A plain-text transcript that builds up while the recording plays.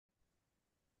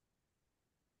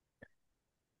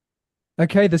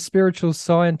Okay, the Spiritual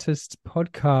Scientist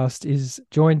podcast is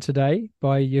joined today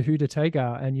by Yehuda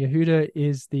Tegar, and Yehuda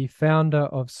is the founder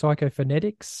of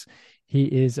Psychophetics. He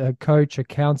is a coach, a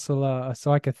counselor, a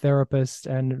psychotherapist,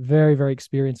 and very, very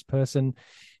experienced person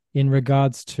in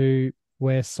regards to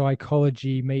where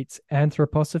psychology meets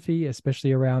anthroposophy,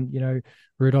 especially around,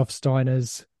 Rudolf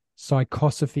Steiner's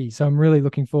psychosophy. So I'm really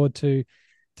looking forward to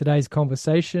today's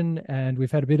conversation, and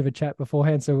we've had a bit of a chat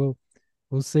beforehand, so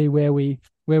we'll see where we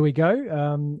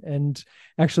go. And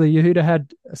actually, Yehuda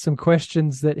had some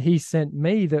questions that he sent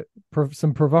me that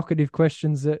some provocative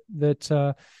questions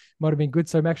that might have been good.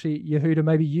 So actually, Yehuda,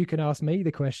 maybe you can ask me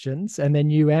the questions and then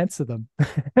you answer them.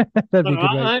 That'd be a good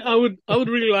way. I would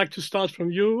really like to start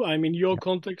from you. I'm in your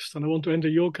context and I want to enter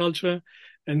your culture.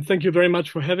 And thank you very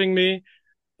much for having me.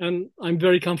 And I'm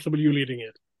very comfortable you leading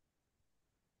it.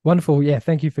 Wonderful. Yeah,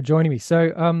 thank you for joining me.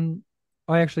 So,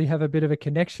 I actually have a bit of a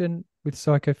connection with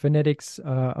psychophonetics.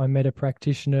 I met a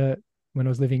practitioner when I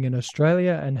was living in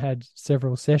Australia and had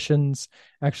several sessions,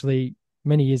 actually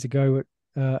many years ago,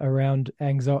 around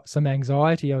some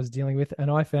anxiety I was dealing with, and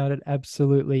I found it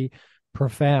absolutely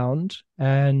profound,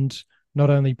 and not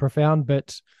only profound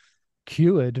but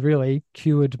really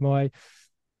cured my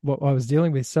what I was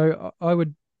dealing with. So I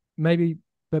would maybe,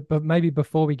 but maybe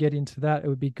before we get into that, it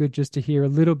would be good just to hear a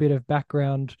little bit of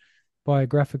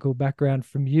biographical background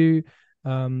from you,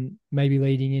 maybe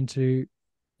leading into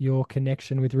your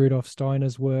connection with Rudolf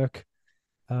Steiner's work.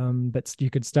 But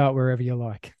you could start wherever you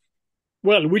like.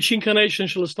 Well, which incarnation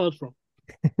shall I start from?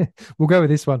 We'll go with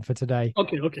this one for today.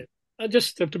 Okay. I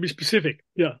just have to be specific.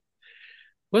 Yeah.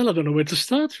 Well, I don't know where to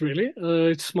start, really.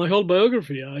 It's my whole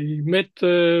biography. I met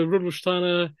Rudolf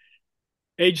Steiner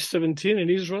age 17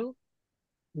 in Israel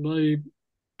by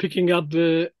picking up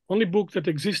the only book that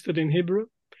existed in Hebrew,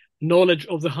 Knowledge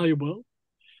of the Higher World.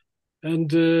 And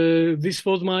this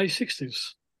was my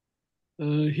 60s.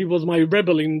 He was my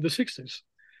rebel in the 60s.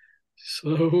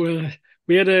 So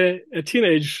we had a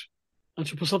teenage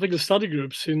anthroposophical study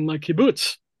groups in my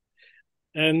kibbutz.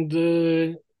 And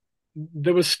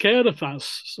they were scared of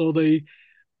us. So they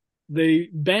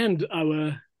banned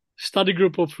our study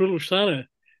group of Rudolf Steiner.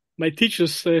 My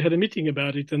teachers had a meeting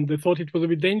about it and they thought it was a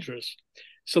bit dangerous.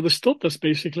 So they stopped us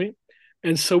basically.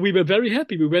 And so we were very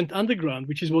happy. We went underground,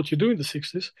 which is what you do in the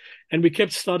 60s. And we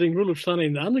kept studying Rudolf Steiner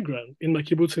in the underground in my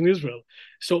kibbutz in Israel.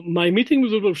 So my meeting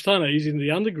with Rudolf Steiner is in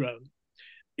the underground,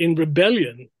 in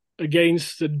rebellion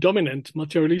against the dominant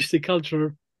materialistic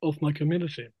culture of my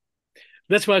community.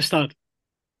 That's where I start.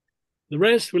 The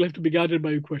rest will have to be guided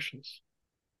by your questions.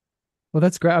 Well,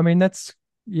 that's great. I mean, that's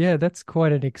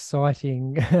quite an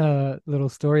exciting little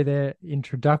story there.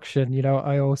 Introduction.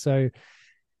 I also,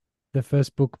 the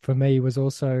first book for me was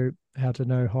also How to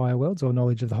Know Higher Worlds, or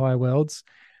Knowledge of the Higher Worlds.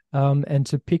 And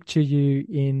to picture you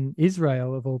in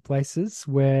Israel of all places,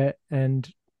 still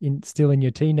in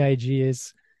your teenage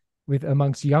years, with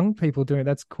amongst young people doing it,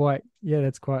 that's quite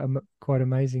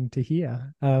amazing to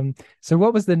hear. So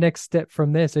what was the next step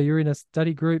from there? So you're in a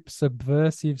study group,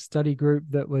 subversive study group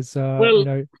that was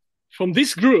from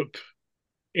this group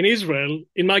in Israel,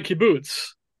 in my kibbutz,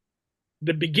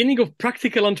 the beginning of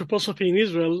practical anthroposophy in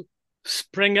Israel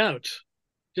sprang out.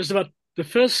 Just about the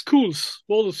first schools,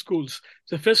 all the schools,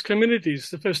 the first communities,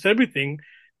 the first everything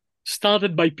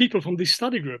started by people from this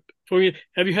study group.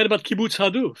 Have you heard about Kibbutz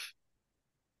Haduf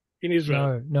in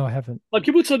Israel? No, I haven't. Well,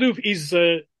 Kibbutz Haduf is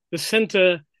the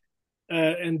center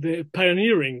and the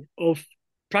pioneering of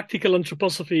practical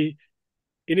anthroposophy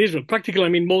in Israel. Practical, I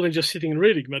mean more than just sitting and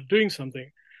reading, but doing something.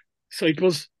 So it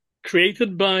was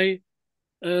created by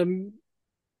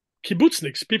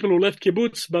kibbutzniks, people who left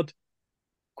kibbutz, but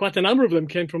quite a number of them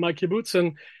came from my kibbutz.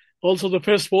 And also the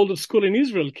first Waldorf school in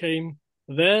Israel came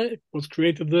there. It was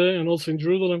created there and also in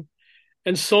Jerusalem.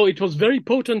 And so it was very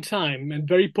potent time and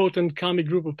very potent karmic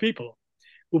group of people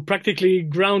who practically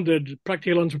grounded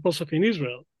practical anthroposophy in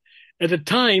Israel at a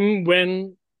time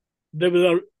when there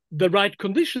were the right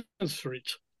conditions for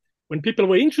it, when people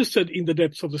were interested in the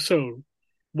depths of the soul.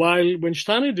 While when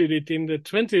Steiner did it in the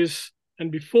 20s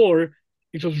and before,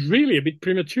 it was really a bit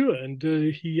premature, and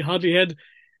he hardly had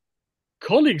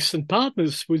colleagues and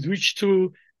partners with which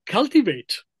to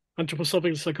cultivate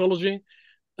anthroposophical psychology.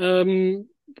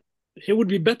 He would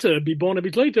be born a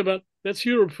bit later, but that's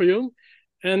Europe for you.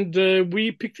 And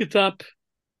we picked it up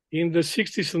in the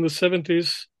 60s and the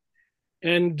 70s,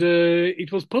 and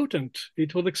it was potent.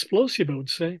 It was explosive, I would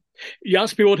say. You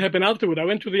asked me what happened afterward. I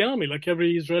went to the army, like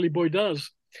every Israeli boy does,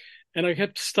 and I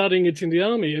kept studying it in the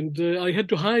army, and I had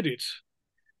to hide it.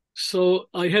 So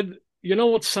I had, you know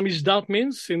what samizdat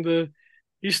means? In the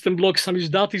Eastern Bloc,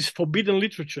 samizdat is forbidden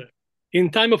literature. In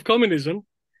time of communism,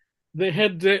 they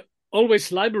had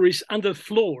always libraries under the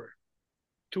floor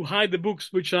to hide the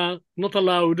books which are not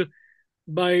allowed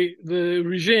by the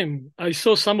regime. I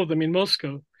saw some of them in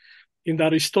Moscow in the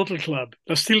Aristotle Club.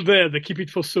 They're still there. They keep it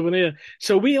for souvenir.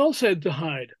 So we also had to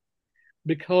hide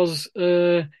because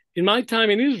in my time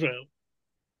in Israel,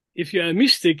 if you're a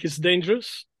mystic, it's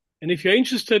dangerous. And if you're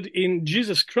interested in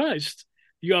Jesus Christ,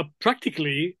 you are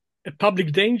practically a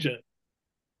public danger.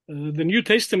 The New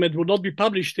Testament would not be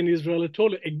published in Israel at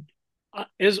all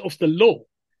as of the law.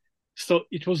 So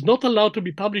it was not allowed to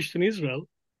be published in Israel.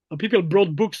 People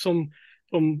brought books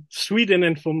from Sweden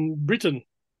and from Britain.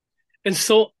 And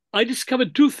so I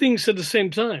discovered two things at the same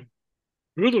time.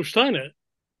 Rudolf Steiner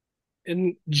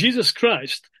and Jesus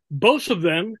Christ, both of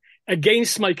them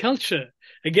against my culture,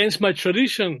 against my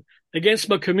tradition, against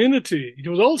my community. It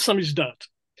was all samizdat.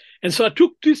 And so I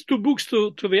took these two books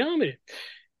to the army.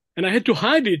 And I had to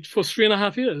hide it for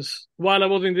 3.5 years while I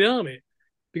was in the army.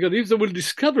 Because if they will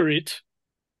discover it,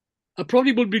 I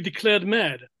probably would be declared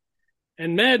mad.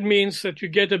 And mad means that you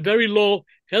get a very low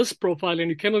health profile and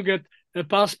you cannot get a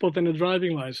passport and a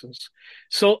driving license.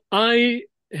 So I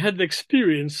had the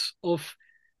experience of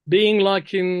being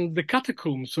like in the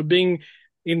catacombs, or being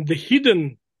in the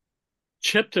hidden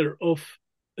chapter of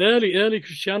early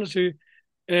Christianity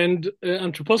and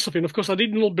anthroposophy. And of course, I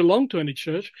did not belong to any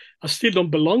church. I still don't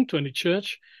belong to any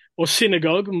church or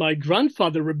synagogue. My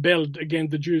grandfather rebelled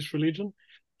against the Jewish religion.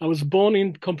 I was born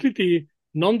in completely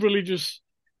non-religious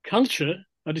culture.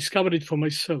 I discovered it for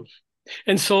myself.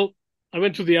 And so I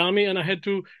went to the army and I had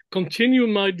to continue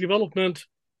my development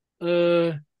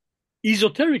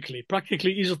esoterically,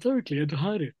 practically esoterically. I had to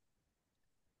hide it.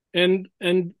 And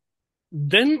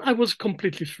then I was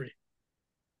completely free.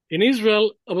 In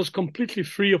Israel, I was completely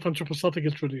free of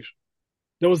anthroposophical tradition.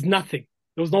 There was nothing.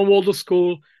 There was no Waldorf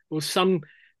school. There was some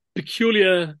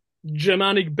peculiar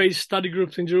Germanic-based study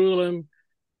groups in Jerusalem,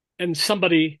 and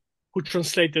somebody who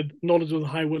translated knowledge of the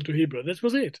high world to Hebrew. That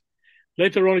was it.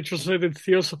 Later on, he translated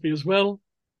theosophy as well.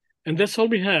 And that's all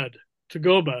we had to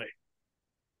go by.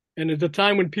 And at the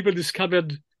time when people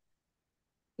discovered,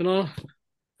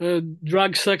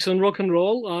 drug, sex, and rock and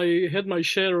roll, I had my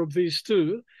share of these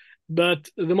too. But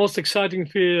the most exciting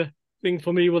thing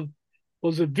for me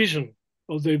was a vision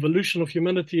of the evolution of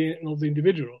humanity and of the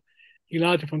individual in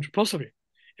light of anthroposophy.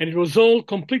 And it was all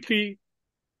completely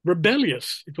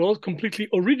rebellious. It was completely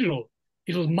original.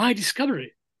 It was my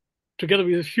discovery, together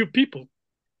with a few people.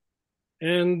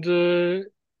 And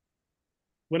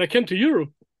when I came to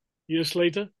Europe years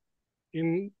later,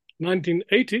 in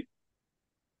 1980,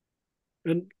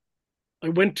 and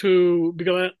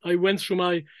because I went through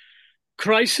my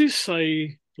crisis.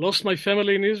 I lost my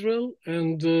family in Israel,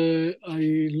 and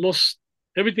I lost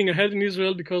everything I had in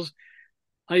Israel because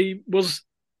I was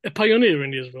a pioneer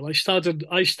in Israel. I started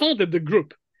the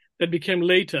group that became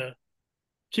later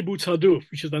Kibbutz Haduf,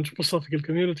 which is the anthroposophical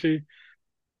community.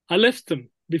 I left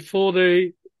them before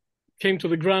they came to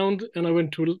the ground, and I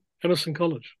went to Emerson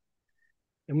College.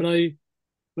 And when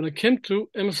I came to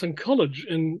Emerson College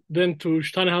and then to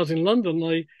Steiner House in London,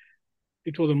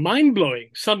 it was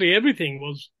mind-blowing. Suddenly everything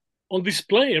was on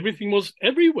display. Everything was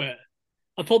everywhere.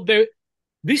 I thought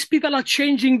these people are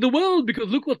changing the world, because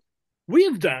look what we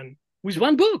have done with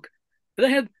one book. They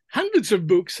had hundreds of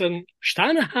books, and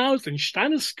Steiner House and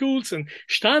Steiner schools and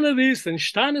Steiner this and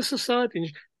Steiner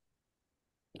society.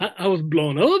 I was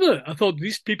blown over. I thought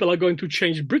these people are going to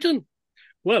change Britain.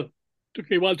 Well, it took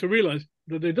me a while to realize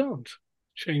that they don't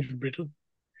change Britain.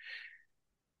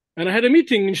 And I had a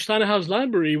meeting in Steiner House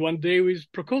Library one day with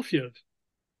Prokofiev.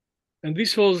 And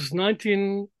this was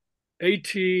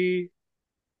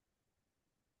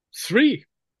 1983.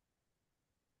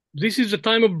 This is the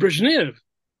time of Brezhnev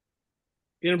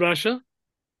in Russia.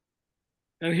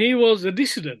 And he was a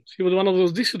dissident. He was one of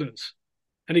those dissidents.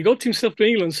 And he got himself to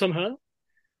England somehow.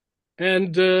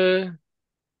 And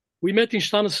we met in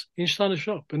Steiner's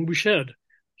shop, and we shared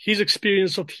his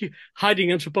experience of hiding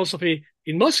anthroposophy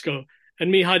in Moscow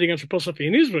and me hiding anthroposophy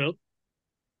in Israel.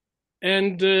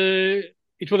 And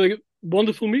it was a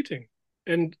wonderful meeting.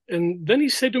 And then he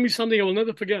said to me something I will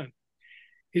never forget.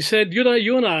 He said, Yuda,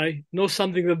 you and I know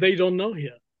something that they don't know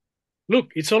here.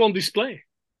 Look, it's all on display.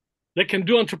 They can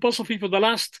do anthroposophy for the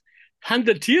last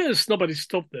 100 years. Nobody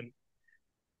stopped them.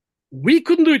 We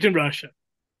couldn't do it in Russia.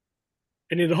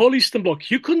 And in the whole Eastern Bloc,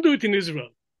 you couldn't do it in Israel.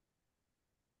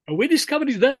 And we discovered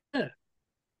it there.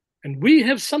 And we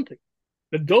have something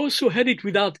that those who had it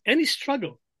without any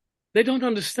struggle, they don't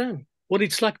understand what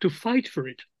it's like to fight for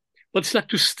it, what it's like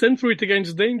to stand for it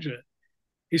against danger.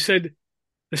 He said,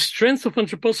 the strength of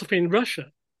anthroposophy in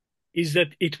Russia is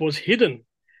that it was hidden,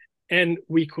 and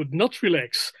we could not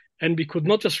relax, and we could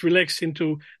not just relax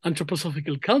into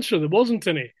anthroposophical culture. There wasn't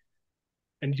any.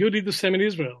 And you did the same in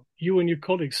Israel, you and your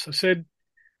colleagues. I said,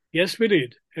 yes, we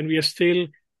did. And we are still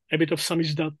a bit of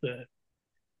samizdat there.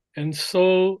 And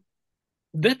so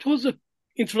that was an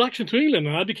introduction to England.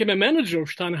 I became a manager of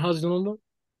Steiner House in London.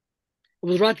 I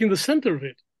was right in the center of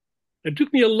it. It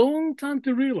took me a long time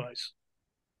to realize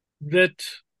that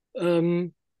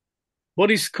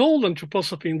what is called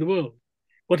anthroposophy in the world,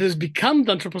 what has become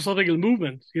the anthroposophical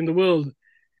movement in the world,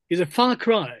 is a far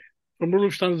cry from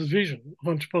Rudolf Steiner's vision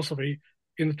of anthroposophy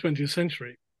in the 20th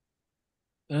century.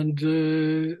 And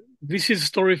this is the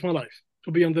story of my life,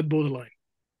 to be on that borderline.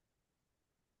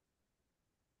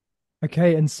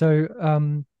 Okay, and so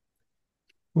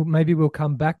well, maybe we'll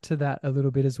come back to that a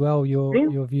little bit as well,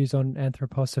 your views on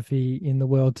anthroposophy in the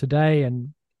world today,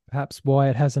 and perhaps why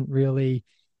it hasn't really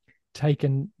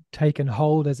taken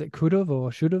hold as it could have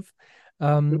or should have.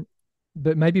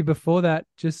 But maybe before that,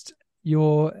 just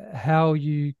how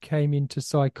you came into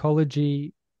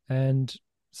psychology and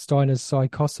Steiner's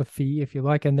psychosophy, if you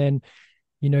like, and then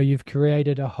you've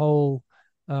created a whole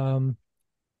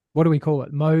what do we call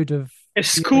it? Mode of a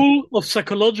school of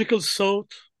psychological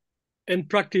thought and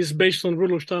practice based on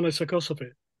Rudolf Steiner's psychosophy.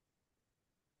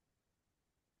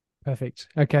 Perfect.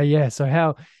 Okay, yeah. So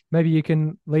how maybe you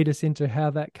can lead us into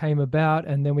how that came about,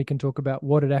 and then we can talk about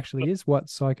what it actually is, what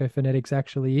psychophonetics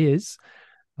actually is,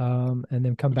 and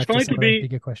then come back to some of those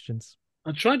bigger questions.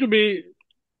 I try to be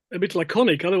a bit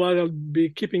laconic, otherwise I'll be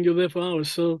keeping you there for hours.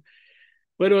 So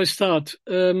where do I start?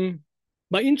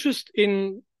 My interest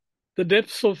in the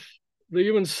depths of the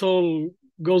human soul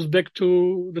goes back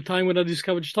to the time when I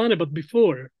discovered Steiner, but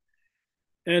before.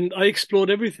 And I explored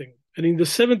everything. And in the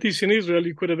 70s in Israel,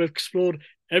 you could have explored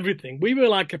everything. We were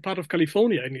like a part of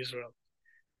California in Israel.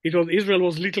 Israel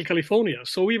was little California.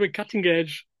 So we were cutting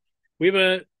edge. We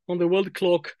were on the world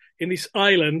clock in this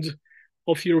island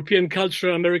of European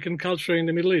culture, American culture in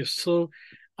the Middle East. So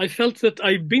I felt that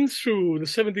I've been through the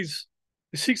 70s,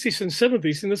 the 60s and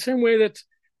 70s in the same way that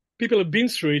people have been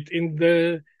through it in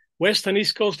the West and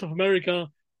East Coast of America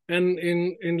and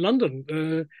in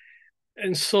London.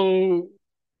 And so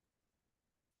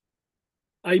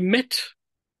I met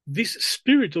this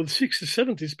spirit of the 60s,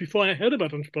 70s before I heard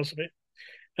about anthroposophy,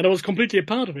 and I was completely a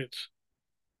part of it.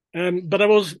 But I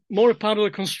was more a part of the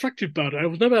constructive part. I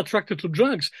was never attracted to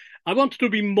drugs. I wanted to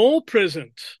be more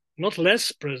present, not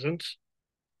less present.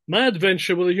 My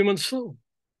adventure with the human soul.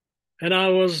 And I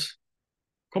was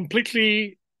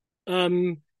completely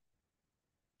in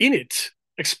it,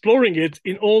 exploring it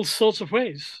in all sorts of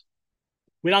ways,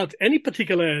 without any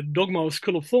particular dogma or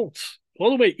school of thoughts, all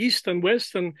the way east and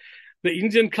west, and the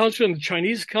Indian culture and the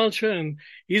Chinese culture and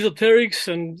esoterics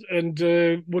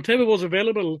and whatever was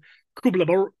available.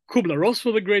 Kubler-Ross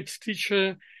was a great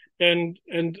teacher, and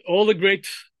all the great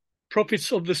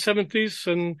prophets of the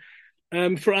 70s.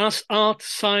 And for us, art,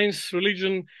 science,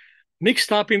 religion,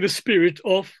 mixed up in the spirit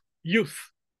of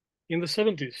youth in the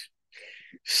 70s.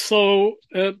 So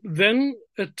then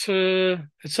at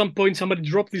some point, somebody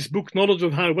dropped this book, Knowledge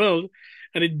of the Higher World,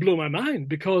 and it blew my mind,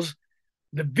 because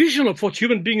the vision of what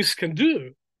human beings can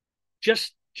do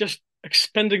just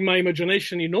expanding my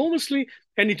imagination enormously,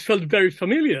 and it felt very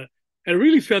familiar. I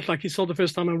really felt like it's not the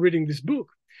first time I'm reading this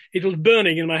book. It was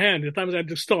burning in my hand. At times I had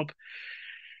to stop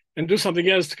and do something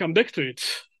else to come back to it,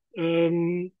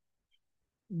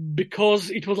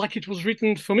 because it was like it was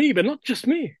written for me, but not just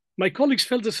me. My colleagues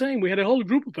felt the same. We had a whole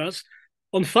group of us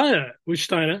on fire with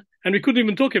Steiner, and we couldn't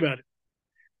even talk about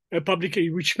it publicly,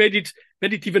 which made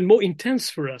it even more intense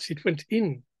for us. It went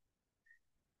in.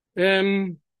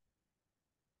 And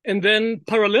then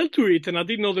parallel to it, and I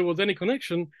didn't know there was any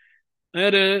connection, I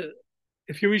had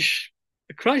if you wish,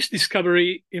 a Christ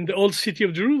discovery in the old city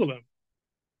of Jerusalem.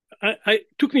 It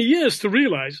took me years to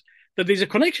realize that there's a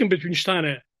connection between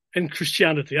Steiner and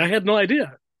Christianity. I had no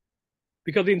idea.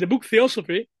 Because in the book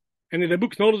Theosophy and in the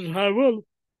book Knowledge of the Higher World,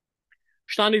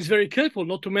 Steiner is very careful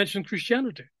not to mention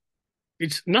Christianity.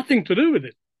 It's nothing to do with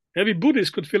it. Every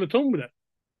Buddhist could feel at home with that.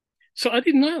 So I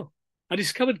didn't know. I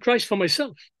discovered Christ for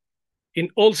myself in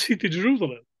old city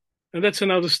Jerusalem. And that's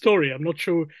another story. I'm not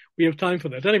sure we have time for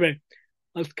that. Anyway,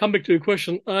 I'll come back to your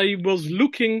question. I was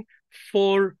looking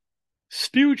for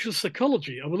spiritual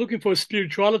psychology. I was looking for a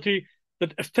spirituality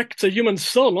that affects a human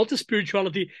soul, not a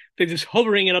spirituality that is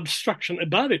hovering in abstraction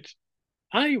about it.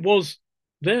 I was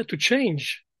there to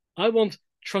change. I want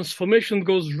transformation that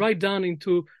goes right down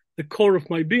into the core of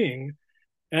my being.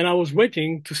 And I was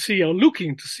looking to see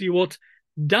what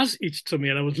does it to me.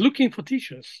 And I was looking for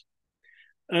teachers.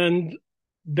 And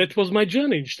that was my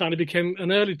journey. Steiner became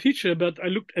an early teacher, but I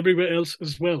looked everywhere else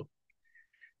as well.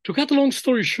 To cut a long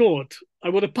story short, I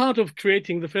was a part of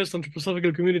creating the first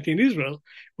anthroposophical community in Israel,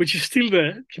 which is still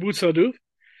there, Kibbutz Haduv,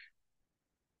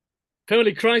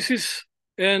 family crisis,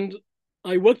 and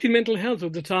I worked in mental health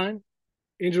at the time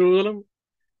in Jerusalem.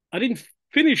 I didn't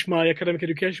finish my academic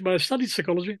education, but I studied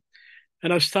psychology,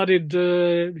 and I studied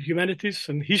humanities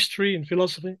and history and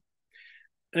philosophy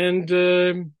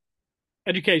and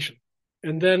education.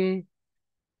 And then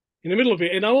in the middle of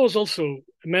it, and I was also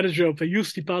a manager of a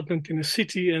youth department in a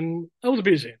city, and I was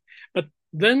busy. But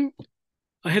then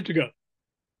I had to go.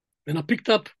 And I picked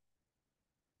up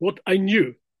what I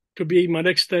knew to be my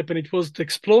next step, and it was to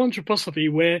explore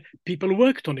anthroposophy where people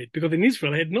worked on it, because in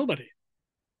Israel I had nobody.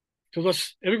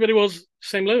 Everybody was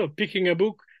same level, picking a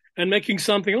book and making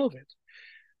something of it.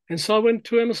 And so I went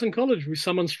to Emerson College with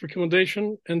someone's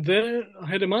recommendation, and there I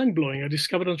had a mind-blowing. I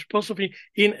discovered anthroposophy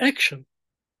in action.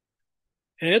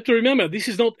 And you have to remember, this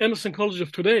is not Emerson College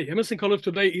of today. Emerson College of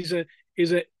today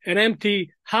is an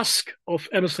empty husk of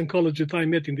Emerson College that I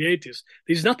met in the 80s.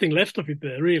 There's nothing left of it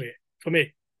there, really, for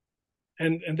me.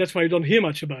 And that's why you don't hear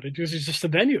much about it, because it's just a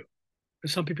venue.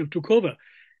 And some people took over.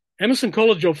 Emerson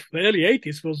College of the early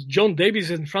 80s was John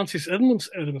Davies and Francis Edmonds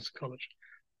Emerson College.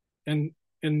 And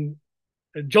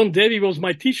John Davies was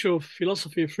my teacher of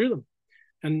philosophy of freedom.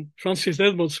 And Francis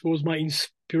Edmonds was my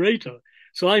inspirator.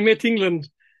 So I met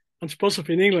anthroposophy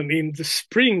in England in the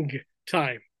spring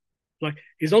time. Like,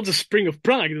 it's not the spring of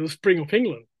Prague, it's the spring of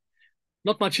England.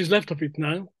 Not much is left of it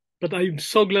now, but I'm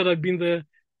so glad I've been there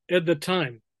at the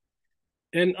time.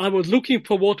 And I was looking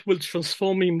for what will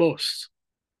transform me most.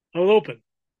 I was open.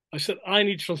 I said, I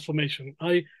need transformation.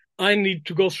 I need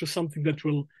to go through something that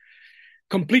will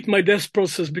complete my death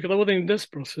process, because I wasn't in death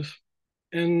process,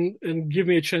 and give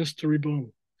me a chance to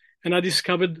reborn. And I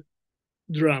discovered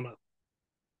drama.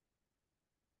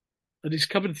 I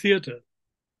discovered theater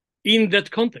in that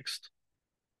context.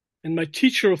 And my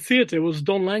teacher of theater was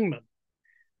Dawn Langman.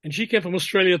 And she came from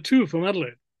Australia too, from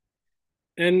Adelaide.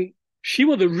 And she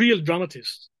was a real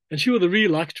dramatist, and she was a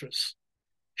real actress.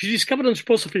 She discovered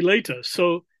anthroposophy later,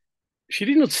 so she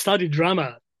did not study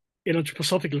drama in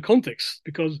anthroposophical context,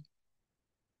 because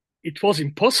it was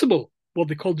impossible. What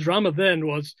they called drama then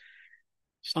was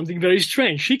something very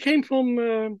strange. She came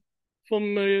from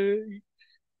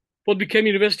what became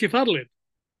University of Adelaide,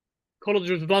 College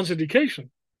of Advanced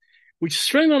Education, which,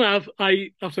 strange enough,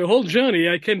 after a whole journey,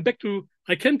 I came to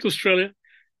Australia.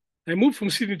 I moved from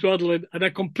Sydney to Adelaide, and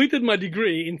I completed my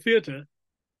degree in theatre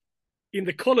in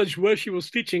the college where she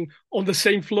was teaching, on the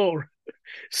same floor.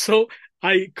 So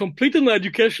I completed my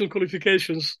educational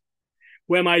qualifications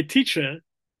where my teacher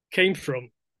came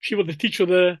from. She was the teacher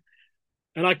there,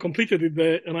 and I completed it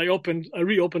there, and I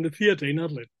reopened the theatre in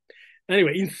Adelaide.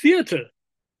 Anyway, in theatre,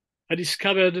 I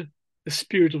discovered the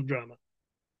spirit of drama.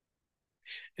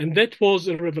 And that was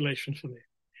a revelation for me.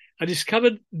 I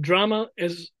discovered drama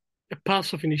as a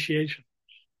path of initiation.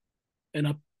 And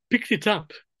I picked it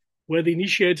up where the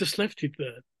initiators left it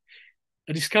there.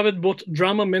 I discovered what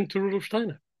drama meant to Rudolf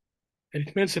Steiner. And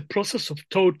it meant a process of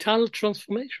total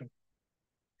transformation.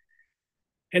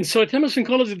 And so at Emerson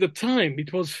College at the time,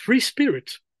 it was free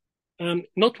spirit,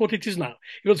 not what it is now.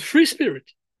 It was free spirit.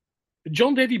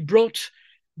 John Davies brought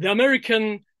the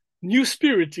American new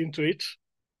spirit into it.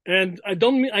 And I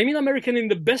mean American in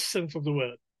the best sense of the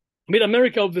word. I mean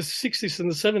America of the 60s and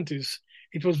the 70s.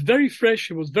 It was very fresh.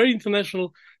 It was very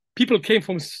international. People came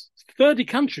from 30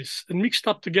 countries and mixed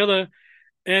up together.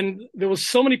 And there was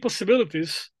so many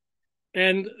possibilities.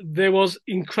 And there was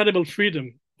incredible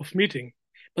freedom of meeting.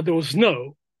 But there was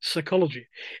no psychology.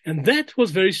 And that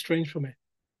was very strange for me.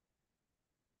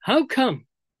 How come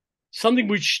something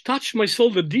which touched my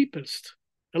soul the deepest,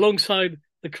 alongside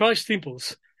the Christ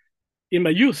impulse in my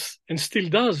youth, and still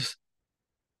does,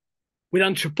 with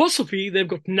anthroposophy, they've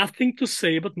got nothing to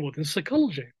say about modern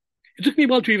psychology. It took me a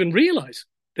while to even realize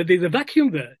that there's a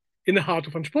vacuum there in the heart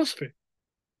of anthroposophy.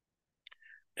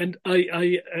 And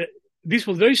this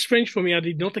was very strange for me. I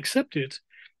did not accept it.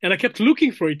 And I kept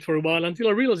looking for it for a while until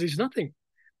I realized there's nothing.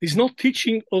 There's no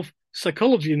teaching of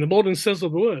psychology in the modern sense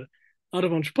of the word out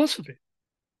of anthroposophy.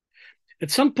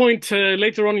 At some point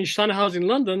later on in Steiner House in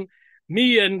London,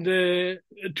 me and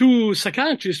two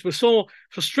psychiatrists were so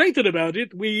frustrated about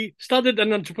it, we started an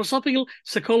anthroposophical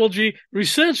psychology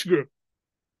research group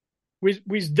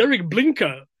with Derek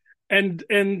Blinker and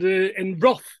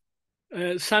Roth,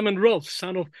 Simon Roth,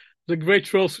 son of the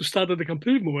great Roth who started the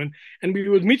complete movement. And we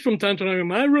would meet from time to time in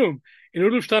my room in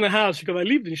Rudolf Steiner House, because I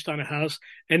lived in Steiner House,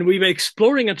 and we were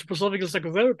exploring anthroposophical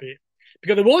psychotherapy,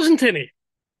 because there wasn't any.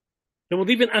 There was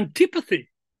even antipathy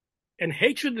and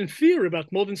hatred and fear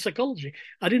about modern psychology.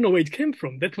 I didn't know where it came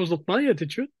from. That was not my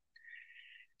attitude.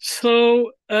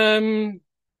 So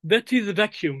that is the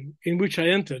vacuum in which I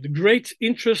entered. Great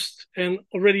interest and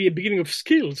already a beginning of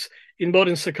skills in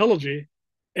modern psychology,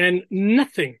 and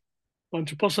nothing on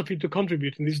anthroposophy to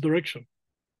contribute in this direction.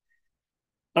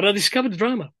 But I discovered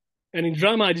drama, and in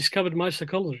drama I discovered my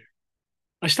psychology.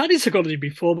 I studied psychology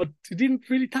before, but it didn't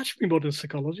really touch me, modern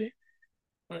psychology.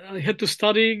 I had to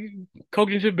study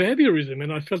cognitive behaviorism,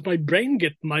 and I felt my brain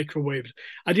get microwaved.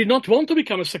 I did not want to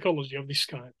become a psychologist of this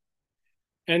kind.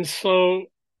 And so,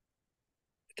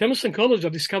 at Emerson College, I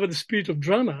discovered the spirit of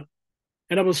drama,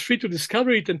 and I was free to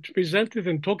discover it and to present it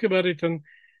and talk about it and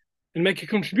make a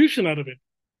contribution out of it.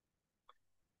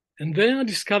 And then I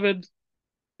discovered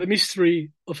the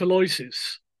mystery of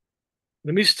Eloisis,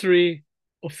 the mystery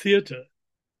of theater,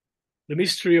 the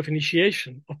mystery of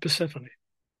initiation of Persephone.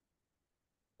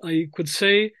 I could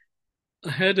say I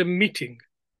had a meeting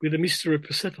with the mystery of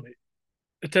Persephone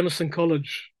at Emerson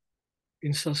College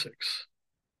in Sussex.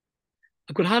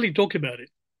 I could hardly talk about it.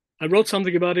 I wrote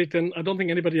something about it, and I don't think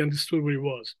anybody understood what it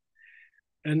was.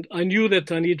 And I knew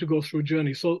that I needed to go through a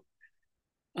journey. So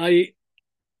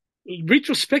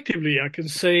retrospectively, I can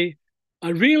say I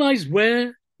realized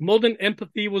where modern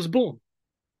empathy was born.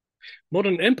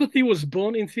 Modern empathy was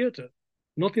born in theater,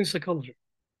 not in psychology.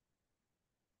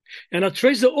 And I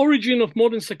trace the origin of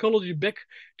modern psychology back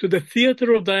to the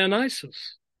theater of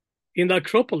Dionysus in the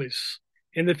Acropolis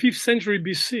in the 5th century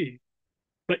BC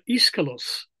by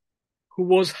Ischylos, who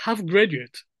was half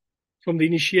graduate from the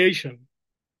initiation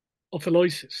of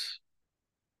Eloisis.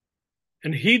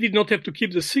 And he did not have to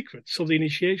keep the secrets of the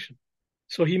initiation.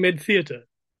 So he made theater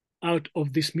out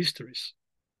of these mysteries.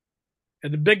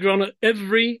 At the background of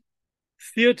every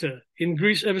theater in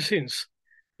Greece ever since,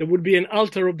 there would be an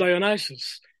altar of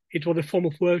Dionysus. It was a form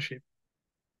of worship.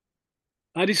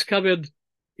 I discovered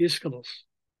Aeschylus,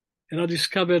 and I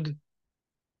discovered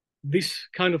this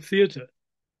kind of theater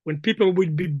when people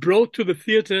would be brought to the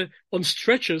theater on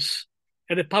stretchers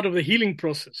as a part of the healing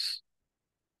process.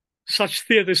 Such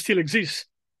theater still exists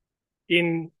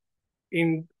in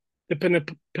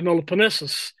the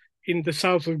Peloponnesus in the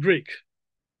south of Greece,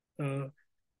 the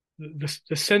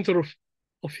center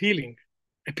of healing,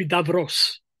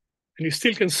 Epidavros. And you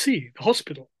still can see the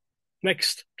hospital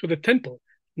next to the temple,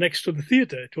 next to the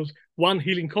theater. It was one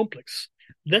healing complex,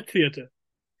 that theater.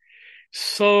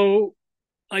 So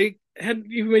I had,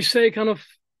 you may say, kind of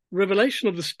revelation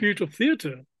of the spirit of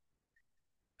theater.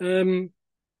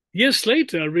 Years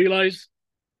later, I realized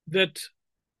that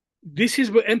this is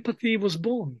where empathy was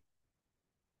born.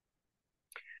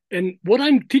 And what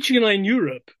I'm teaching now in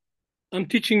Europe, I'm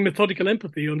teaching methodical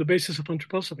empathy on the basis of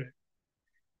anthroposophy.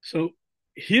 So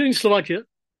here in Slovakia,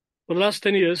 for the last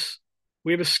 10 years,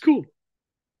 we have a school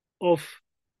of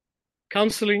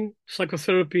counseling,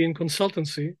 psychotherapy, and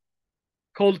consultancy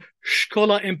called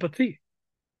Szkoła Empathy.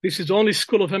 This is the only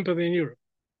school of empathy in Europe.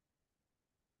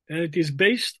 And it is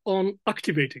based on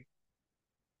activating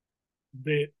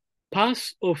the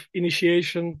path of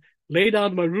initiation laid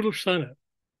out by Rudolf Steiner,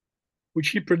 which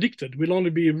he predicted will only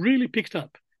be really picked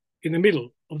up in the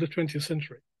middle of the 20th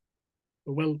century.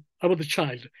 Well, I was a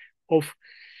child of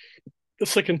the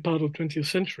second part of the 20th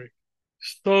century.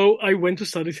 So I went to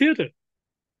study theater.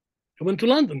 I went to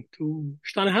London, to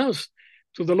Steiner House,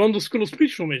 to the London School of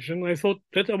Speech Formation. I thought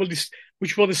that I will,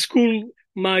 which was the school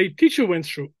my teacher went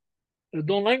through,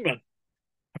 Don Langman.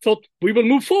 I thought we will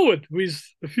move forward with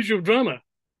the future of drama.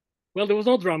 Well, there was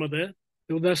no drama there.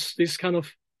 There was this kind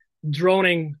of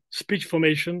droning speech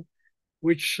formation,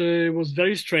 which was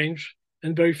very strange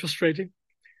and very frustrating.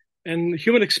 And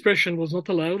human expression was not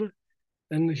allowed,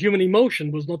 and human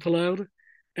emotion was not allowed,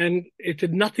 and it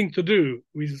had nothing to do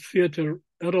with theater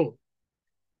at all.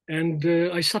 And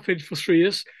I suffered for 3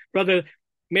 years. Rather,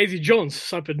 Maisie Jones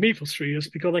suffered me for 3 years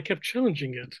because I kept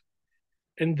challenging it.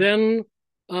 And then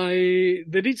they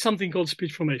did something called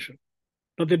speech formation,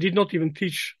 but they did not even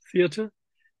teach theater.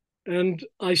 And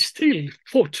I still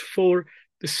fought for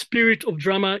the spirit of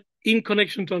drama in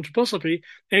connection to anthroposophy,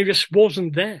 and it just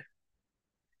wasn't there.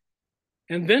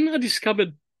 And then I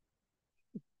discovered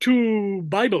 2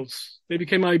 Bibles. They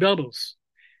became my Bibles.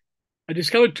 I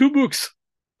discovered 2 books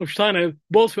of Steiner.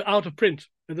 Both were out of print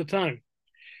at the time.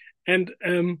 And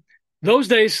those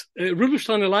days, Rudolf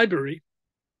Steiner Library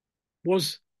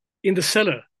was in the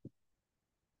cellar.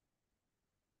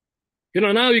 You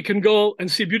know, now you can go and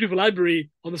see a beautiful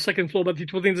library on the 2nd floor, but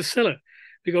it was in the cellar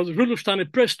because Rudolf Steiner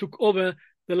Press took over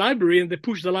the library and they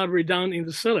pushed the library down in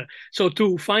the cellar. So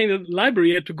to find a library,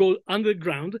 you had to go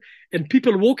underground and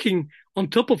people walking on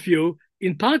top of you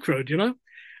in Park Road, you know,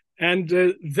 and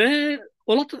there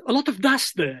a lot of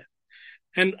dust there,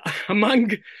 and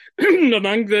among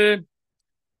the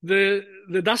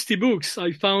dusty books,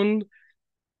 I found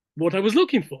what I was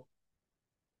looking for.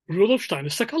 Rudolf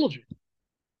Steiner's psychology,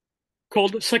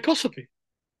 called Psychosophy.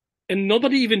 And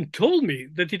nobody even told me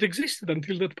that it existed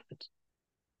until that point.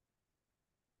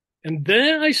 And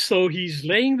there I saw he's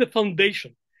laying the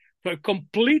foundation for a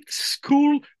complete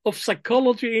school of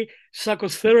psychology,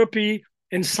 psychotherapy,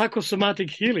 and psychosomatic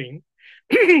healing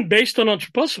based on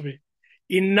anthroposophy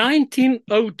in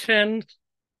 1910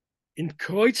 in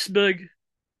Kreuzberg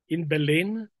in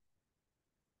Berlin,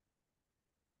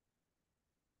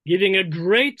 giving a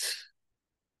great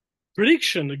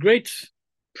prediction, a great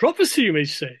prophecy, you may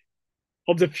say,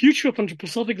 of the future of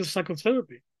anthroposophical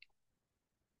psychotherapy.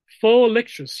 4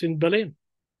 lectures in Berlin,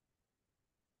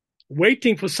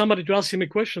 waiting for somebody to ask him a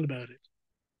question about it.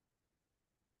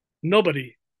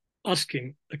 Nobody asked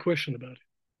him a question about it.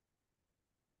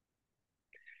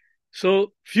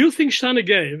 So few things Steiner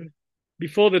gave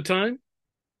before the time.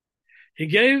 He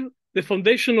gave the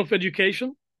foundation of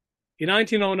education in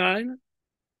 1909,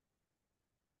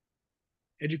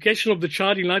 education of the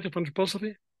child in light of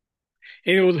anthroposophy.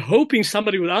 And he was hoping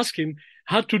somebody would ask him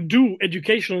how to do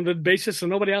education on that basis,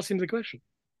 and nobody asked him the question.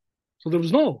 So there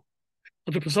was no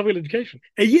anthroposophical education.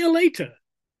 A year later,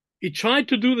 he tried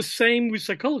to do the same with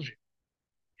psychology.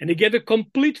 And he gave a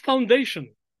complete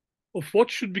foundation of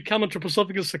what should become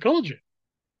anthroposophical psychology.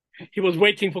 He was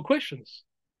waiting for questions,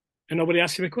 and nobody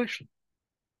asked him a question.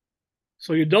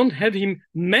 So you don't have him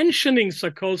mentioning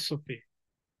psychosophy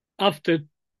after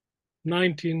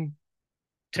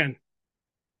 1910,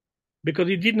 because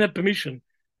he didn't have permission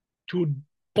to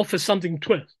offer something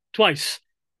twice,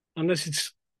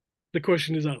 unless the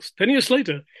question is asked. 10 years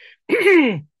later,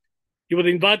 he was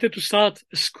invited to start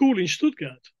a school in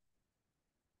Stuttgart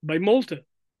by Moltke.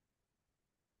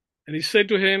 And he said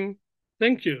to him,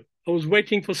 "Thank you. I was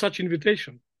waiting for such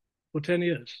invitation for 10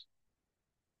 years.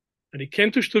 And he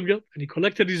came to Stuttgart and he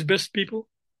collected his best people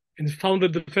and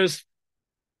founded the first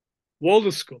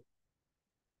Waldorf school.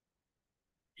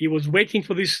 He was waiting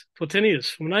for this for 10 years,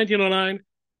 from 1909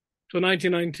 to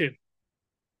 1919.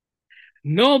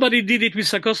 Nobody did it with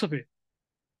psychosophy.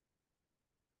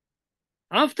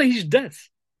 After his death,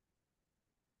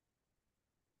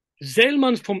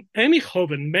 Zellman from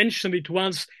Emichoven mentioned it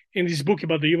once in his book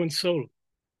about the human soul.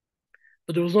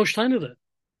 But there was no Steiner there.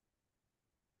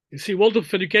 You see,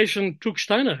 Waldorf education took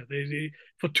Steiner.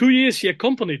 For 2 years, he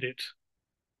accompanied it.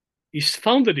 He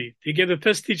founded it. He gave the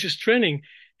first teachers training.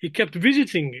 He kept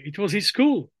visiting. It was his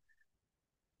school.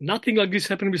 Nothing like this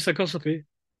happened with psychosophy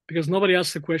because nobody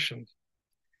asked the question.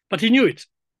 But he knew it.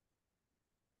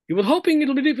 He was hoping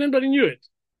it'll be different, but he knew it.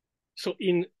 So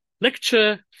in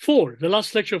lecture 4, the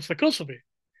last lecture of psychosophy,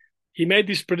 he made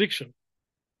this prediction.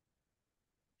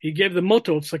 He gave the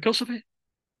motto of psychosophy,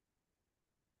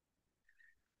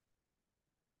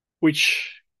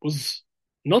 which was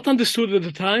not understood at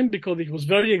the time because it was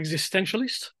very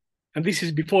existentialist, and this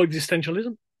is before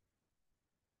existentialism.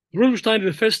 Rudolf Steiner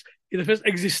is the first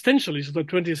existentialist of the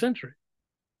 20th century.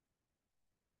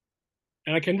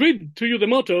 And I can read to you the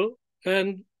motto,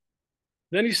 and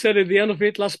then he said at the end of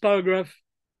it, last paragraph,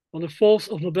 on the 4th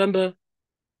of November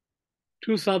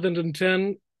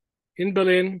 2010 in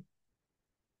Berlin,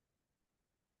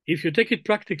 if you take it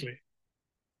practically,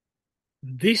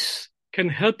 this can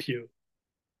help you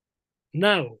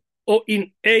now or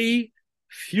in a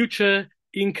future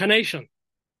incarnation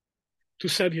to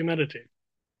serve humanity.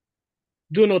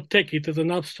 Do not take it as an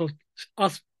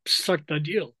abstract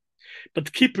ideal,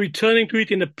 but keep returning to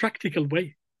it in a practical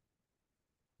way.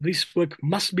 This work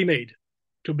must be made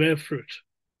to bear fruit.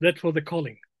 That was the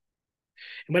calling.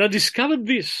 And when I discovered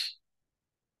this,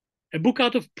 a book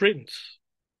out of print,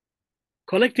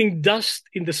 collecting dust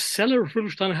in the cellar of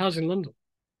Rudolf Steiner House in London.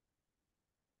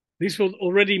 This was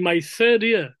already my 3rd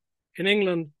year in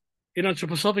England in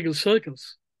anthroposophical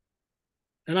circles.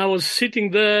 And I was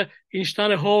sitting there in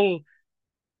Steiner Hall.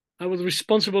 I was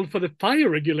responsible for the fire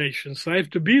regulations. So I have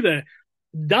to be there.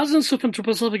 Dozens of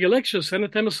anthroposophical lectures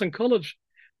at Emerson College.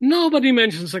 Nobody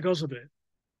mentions psychosophy.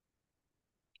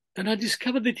 And I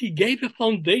discovered that he gave a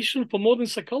foundation for modern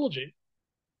psychology.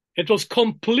 It was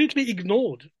completely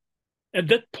ignored. At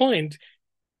that point,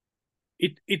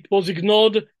 it was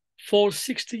ignored for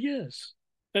 60 years,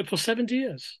 for 70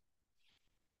 years.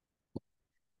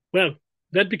 Well,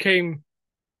 that became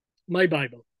my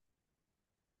Bible.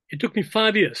 It took me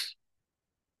 5 years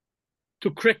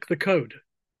to crack the code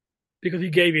because he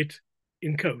gave it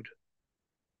in code.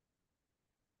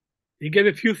 He gave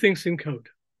a few things in code.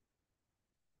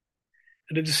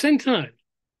 And at the same time,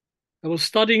 I was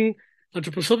studying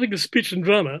anthroposophical speech and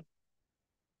drama,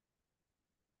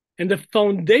 and the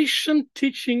foundation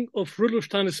teaching of Rudolf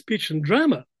Steiner's speech and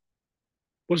drama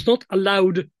was not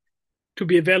allowed to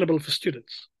be available for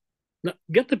students. Now,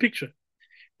 get the picture.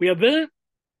 We are there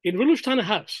in Rudolf Steiner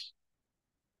House,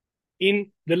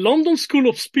 in the London School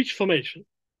of Speech Formation,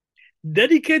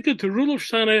 dedicated to Rudolf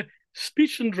Steiner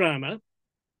speech and drama.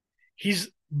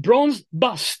 His bronze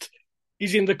bust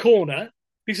is in the corner.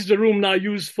 This is the room now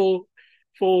used for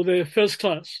the first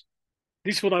class.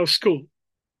 This was our school.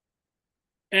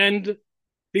 And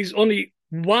there's only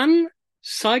one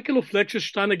cycle of lectures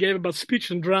Steiner gave about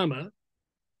speech and drama,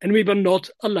 and we were not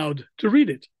allowed to read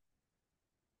it.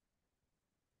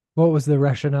 What was the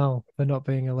rationale for not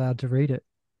being allowed to read it?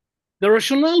 The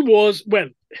rationale was, well,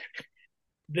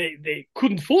 they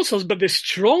couldn't force us, but they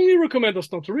strongly recommend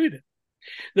us not to read it.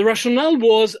 The rationale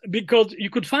was because you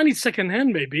could find it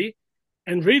secondhand maybe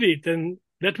and read it, and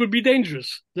that would be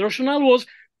dangerous. The rationale was,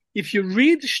 if you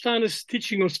read Steiner's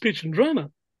teaching on speech and drama,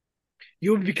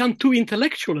 you will become too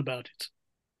intellectual about it.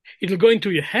 It'll go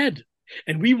into your head,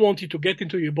 and we want it to get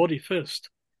into your body first.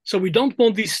 So we don't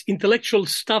want this intellectual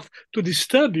stuff to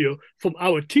disturb you from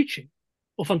our teaching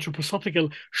of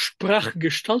anthroposophical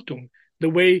Sprachgestaltung, the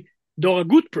way Dora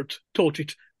Gutbrot taught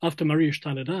it after Maria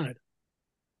Steiner died.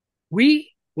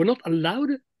 We were not allowed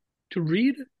to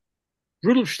read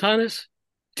Rudolf Steiner's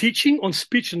teaching on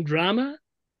speech and drama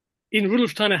in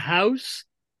Rudolf Steiner House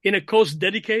in a course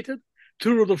dedicated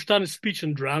to Rudolf Steiner's speech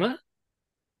and drama.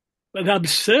 But the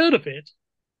absurd of it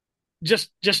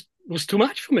just was too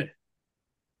much for me.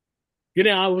 You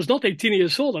know, I was not 18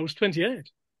 years old, I was 28.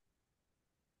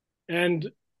 And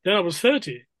then I was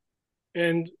 30.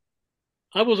 And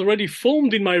I was already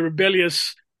formed in my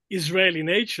rebellious Israeli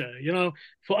nature. You know,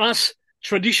 for us,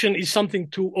 tradition is something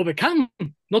to overcome,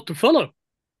 not to follow.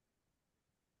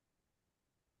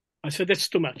 I said, that's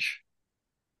too much.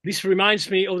 This reminds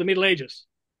me of the Middle Ages,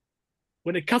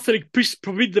 when a Catholic priest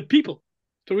forbid the people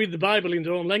to read the Bible in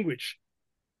their own language.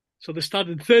 So they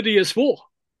started the 30 Years' War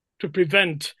to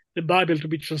prevent the Bible to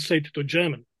be translated to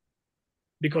German.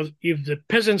 Because if the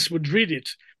peasants would read it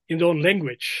in their own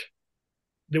language,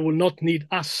 they will not need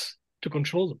us to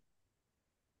control them.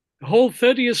 The whole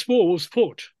 30 Years' War was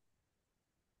fought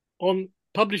on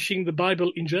publishing the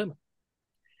Bible in German.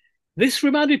 This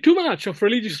reminded too much of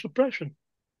religious repression.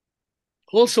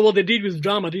 Also, what they did with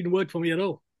drama didn't work for me at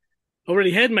all. I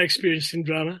already had my experience in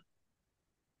drama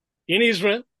in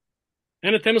Israel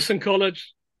and at Emerson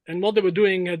College, and what they were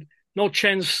doing had no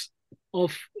chance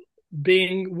of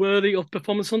being worthy of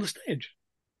performance on the stage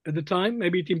at the time.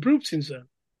 Maybe it improved since then.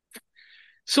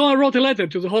 So I wrote a letter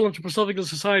to the whole Anthroposophical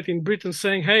Society in Britain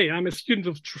saying, hey, I'm a student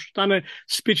of Steiner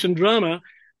speech and drama.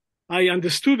 I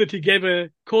understood that he gave a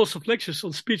course of lectures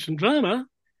on speech and drama.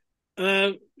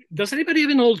 Does anybody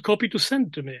have an old copy to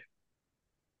send to me?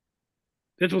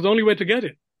 That was the only way to get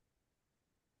it.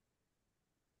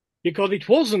 Because it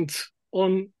wasn't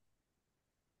on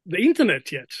the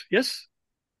internet yet, yes?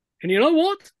 And you know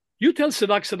what? You tell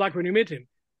Sadak when you meet him.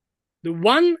 The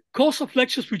one course of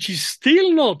lectures which is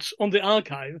still not on the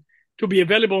archive to be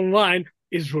available online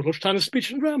is Rudolf Steiner's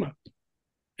speech and drama.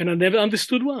 And I never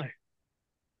understood why.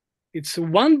 It's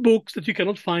one book that you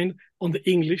cannot find on the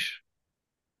English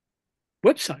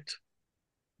website.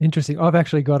 Interesting. I've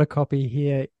actually got a copy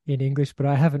here in English, but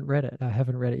I haven't read it.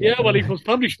 Yet. Yeah, well, it was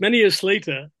published many years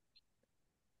later.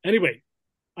 Anyway,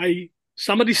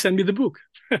 somebody sent me the book.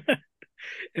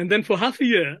 And then for half a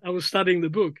year, I was studying the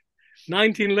book,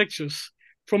 19 lectures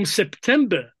from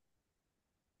September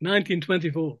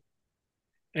 1924.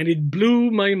 And it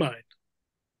blew my mind.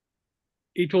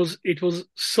 It was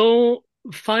so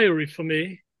fiery for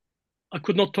me, I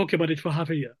could not talk about it for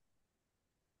half a year.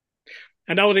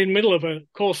 And I was in the middle of a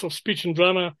course of speech and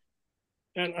drama,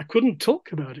 and I couldn't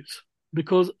talk about it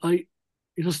because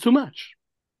it was too much.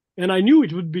 And I knew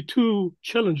it would be too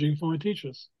challenging for my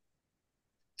teachers.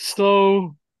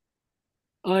 So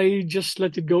I just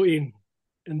let it go in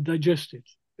and digest it.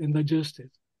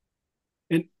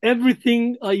 And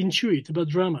everything I intuit about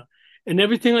drama and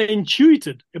everything I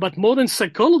intuited about modern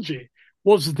psychology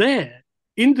was there,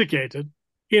 indicated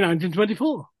in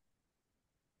 1924.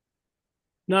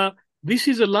 Now, this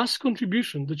is the last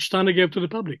contribution that Steiner gave to the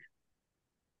public.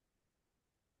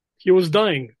 He was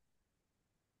dying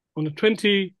on the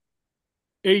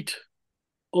 28th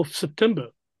of September.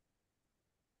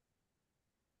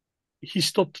 He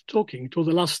stopped talking. It was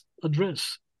the last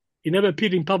address. He never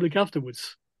appeared in public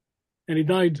afterwards. And he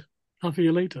died half a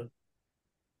year later.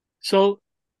 So,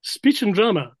 speech and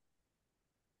drama,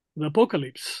 the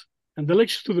apocalypse, and the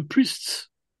lectures to the priests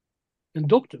and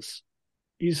doctors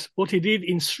is what he did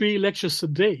in 3 lectures a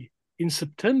day in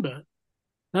September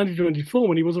 1924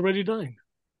 when he was already dying.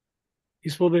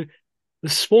 It's for the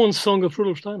swan song of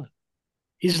Rudolf Steiner.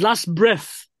 His last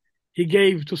breath he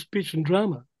gave to speech and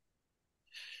drama.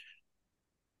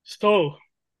 So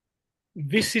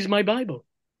this is my Bible.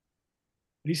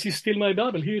 This is still my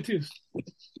Bible. Here it is.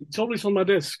 It's always on my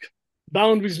desk,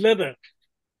 bound with leather,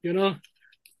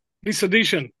 this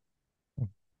edition,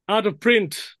 out of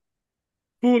print,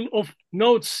 full of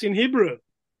notes in Hebrew.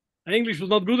 My English was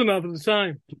not good enough at the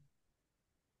time.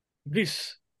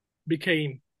 This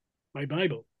became my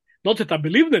Bible. Not that I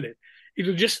believed in it. It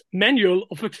was just manual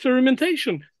of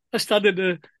experimentation. I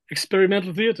studied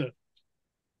experimental theater.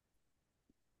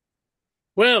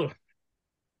 Well,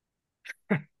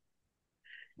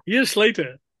 years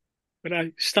later, when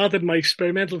I started my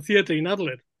experimental theater in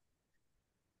Adelaide,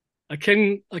 I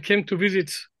came to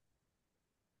visit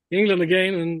England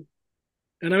again,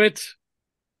 and I met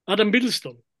Adam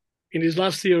Biddlestone in his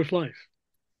last year of life.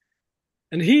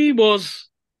 And he was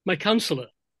my counselor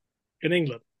in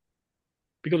England.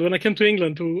 Because when I came to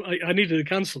England, I needed a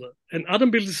counselor. And Adam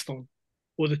Biddlestone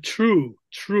was a true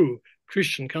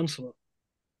Christian counselor.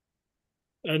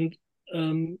 And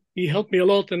he helped me a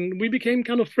lot. And we became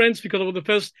kind of friends because I was the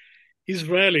first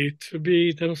Israeli to be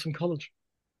at Emerson College.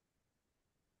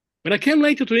 When I came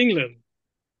later to England,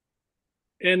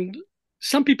 and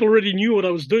some people already knew what I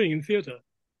was doing in theater,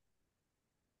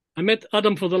 I met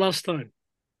Adam for the last time.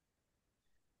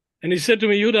 And he said to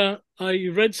me, Yehuda, I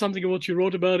read something of what you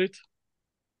wrote about it.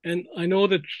 And I know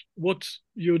that what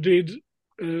you did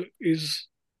is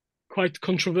quite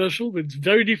controversial. It's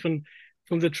very different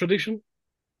from the tradition.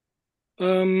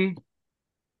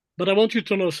 But I want you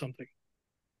to know something.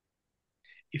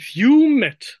 If you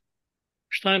met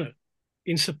Steiner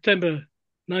in September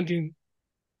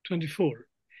 1924,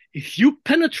 if you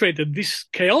penetrated this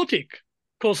chaotic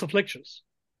course of lectures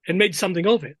and made something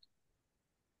of it,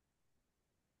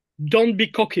 don't be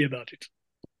cocky about it.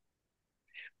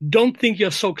 Don't think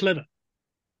you're so clever.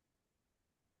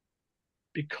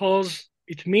 Because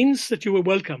it means that you were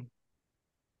welcome.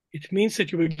 It means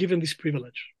that you were given this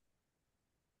privilege.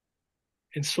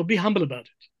 And so be humble about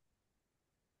it.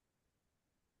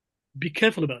 Be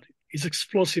careful about it. It's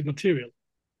explosive material.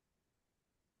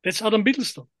 That's Adam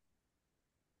Biddlestone.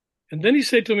 And then he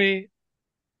said to me,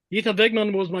 Ita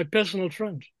Wegman was my personal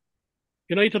friend.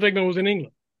 Ita Wegman was in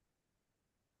England,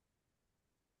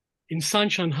 in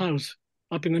Sunshine House,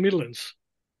 up in the Midlands.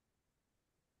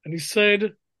 And he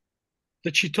said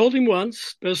that she told him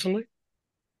once, personally,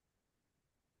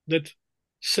 that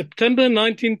September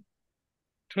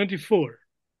 1924,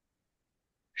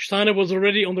 Steiner was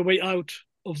already on the way out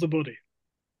of the body.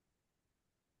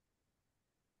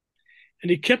 And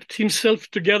he kept himself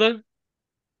together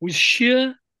with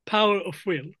sheer power of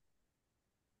will,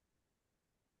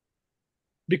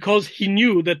 because he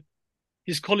knew that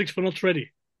his colleagues were not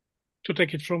ready to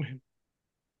take it from him.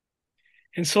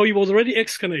 And so he was already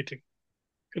excanating,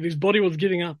 because his body was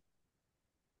giving up.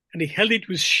 And he held it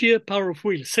with sheer power of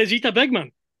will. Says Ita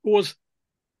Wegman, who was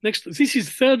next. This is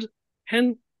third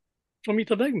hand from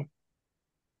Ita Wegman.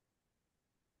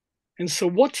 And so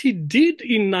what he did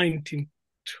in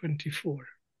 1924,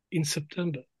 in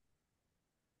September,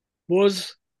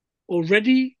 was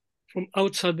already from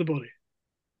outside the body.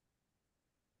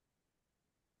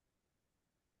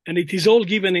 And it is all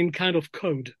given in kind of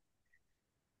code.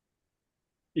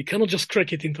 You cannot just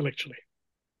crack it intellectually.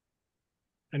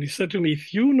 And he said to me,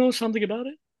 if you know something about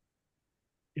it,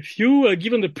 if you are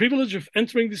given the privilege of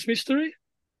entering this mystery,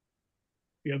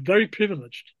 you are very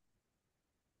privileged.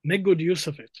 Make good use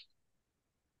of it.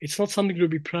 It's not something to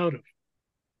be proud of.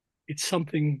 It's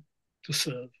something to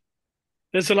serve.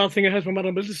 That's the last thing I heard from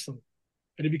Adam Biddlestone,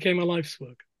 and it became my life's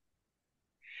work.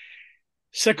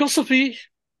 Psychosophy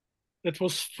that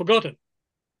was forgotten,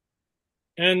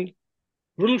 and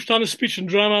Rudolf Steiner's speech and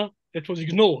drama that was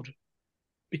ignored,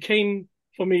 became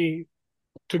for me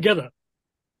together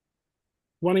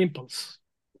one impulse.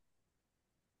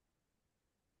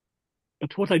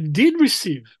 But what I did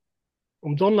receive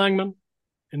from Don Langman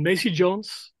and Macy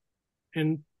Jones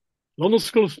and London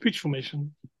School of Speech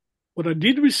Formation, what I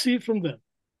did receive from them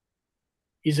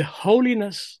is a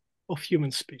holiness of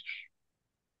human speech.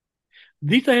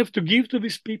 This I have to give to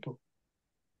these people.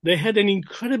 They had an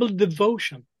incredible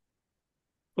devotion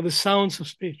for the sounds of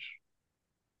speech.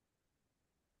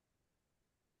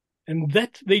 And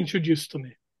that they introduced to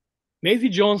me. Maisie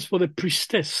Jones was the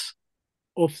priestess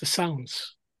of the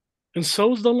sounds. And so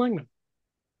was Don Langman.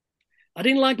 I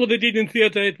didn't like what they did in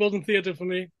theater. It wasn't theater for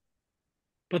me.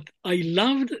 But I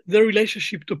loved their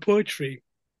relationship to poetry.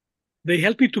 They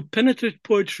helped me to penetrate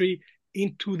poetry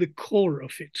into the core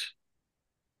of it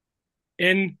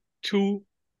and to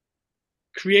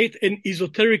create an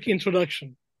esoteric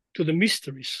introduction to the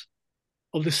mysteries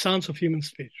of the sounds of human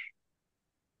speech,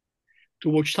 to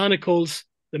what Steiner calls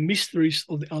the mysteries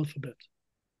of the alphabet.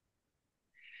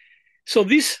 So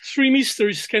these three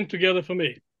mysteries came together for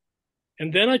me.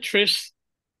 And then I traced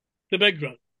the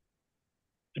background.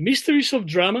 The mysteries of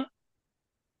drama.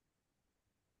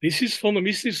 This is from the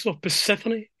mysteries of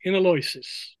Persephone in Eleusis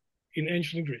in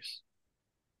ancient Greece.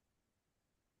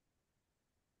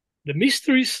 The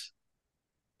mysteries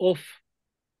of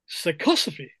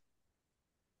psychosophy.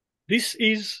 This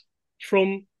is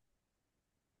from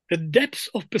the depths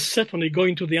of Persephone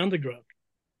going to the underground.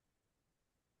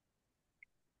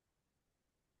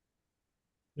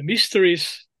 The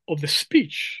mysteries of the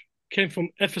speech came from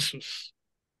Ephesus,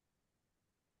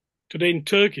 today in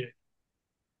Turkey,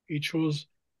 which was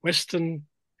Western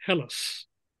Hellas.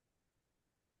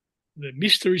 The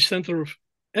mystery center of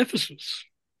Ephesus.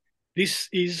 This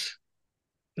is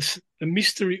the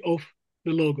mystery of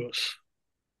the Logos.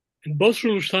 And both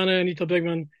Rudolf Steiner and Ita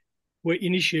Bergman were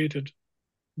initiated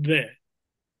there.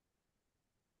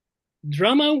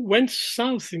 Drama went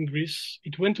south in Greece.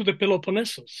 It went to the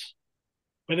Peloponnesos,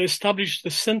 where they established the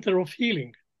center of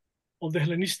healing of the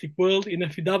Hellenistic world in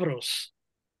Epidavros,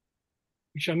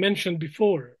 which I mentioned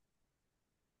before.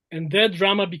 And their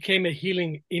drama became a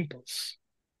healing impulse.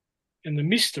 And the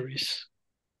mysteries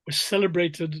were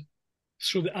celebrated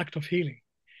through the act of healing.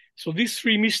 So these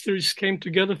three mysteries came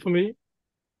together for me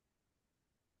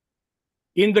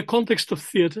in the context of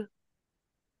theater,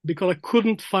 because I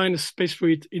couldn't find a space for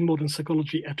it in modern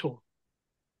psychology at all.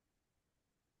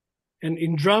 And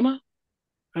in drama,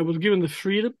 I was given the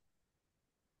freedom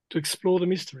to explore the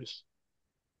mysteries.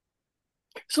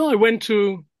 So I went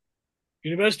to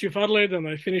University of Adelaide and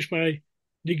I finished my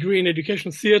degree in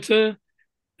education theatre,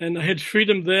 and I had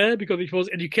freedom there because it was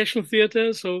education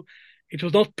theatre, so it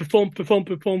was not perform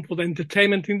for the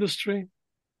entertainment industry.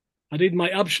 I did my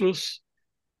Abschluss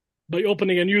by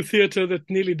opening a new theatre that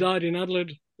nearly died in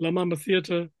Adelaide, La Mama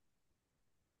Theatre,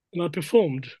 and I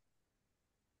performed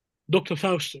Dr.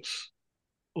 Faustus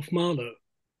of Marlowe,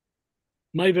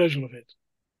 my version of it.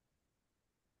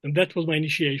 And that was my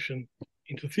initiation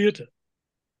into theatre.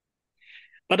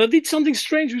 But I did something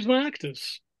strange with my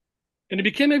actors, and it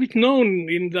became a bit known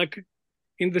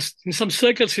in some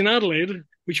circles in Adelaide,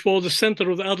 which was the center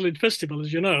of the Adelaide Festival,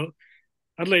 as you know.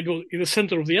 Adelaide was in the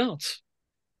center of the arts.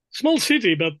 Small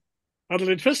city, but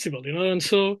Adelaide Festival, and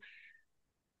so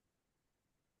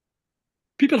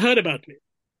people heard about me.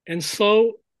 And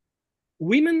so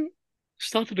women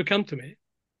started to come to me,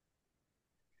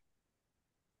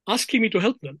 asking me to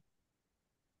help them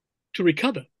to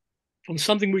recover from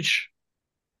something which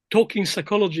talking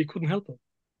psychology couldn't help them.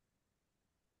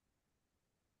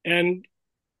 And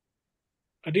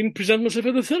I didn't present myself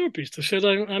as a therapist. I said,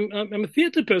 I'm a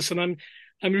theater person.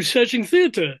 I'm researching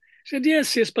theater. I said,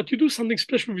 yes, but you do something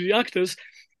special with the actors.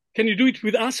 Can you do it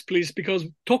with us, please? Because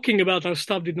talking about our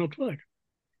stuff did not work.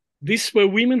 These were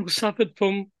women who suffered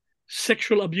from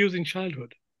sexual abuse in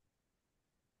childhood,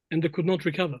 and they could not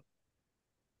recover.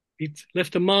 It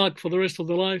left a mark for the rest of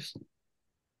their lives.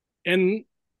 And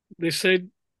they said,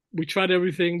 we tried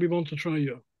everything, we want to try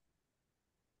you.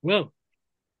 Well,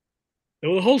 there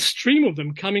was a whole stream of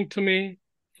them coming to me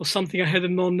for something I had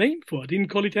no name for. I didn't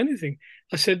call it anything.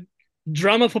 I said,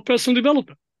 drama for personal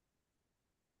development.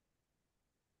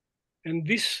 And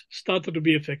this started to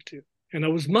be effective. And I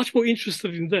was much more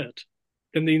interested in that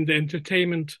than in the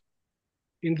entertainment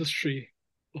industry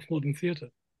of modern theater.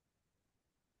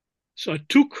 So I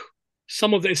took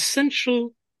some of the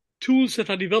essential tools that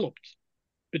I developed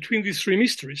between these three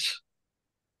mysteries,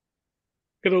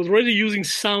 because I was already using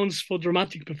sounds for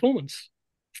dramatic performance.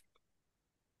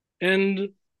 And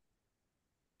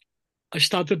I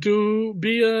started to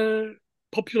be a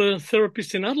popular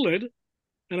therapist in Adelaide,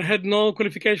 and I had no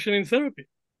qualification in therapy.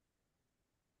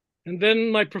 And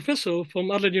then my professor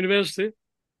from Adelaide University,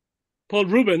 Paul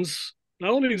Rubens,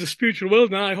 not only in the spiritual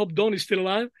world now, I hope Don is still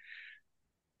alive,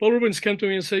 Paul Rubens came to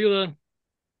me and said,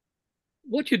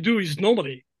 what you do is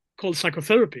normally called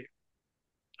psychotherapy.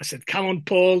 I said, come on,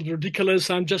 Paul, ridiculous.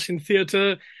 I'm just in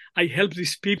theater. I help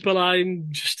these people. I'm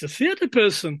just a theater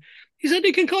person. He said,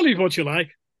 you can call it what you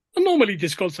like. And normally it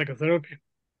is called psychotherapy. I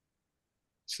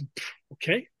said,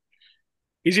 okay.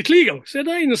 Is it legal? He said,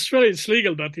 in Australia it's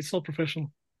legal, but it's not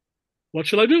professional. What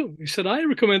shall I do? He said, I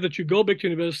recommend that you go back to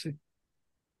university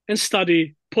and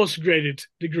study postgraduate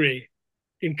degree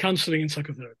in counseling and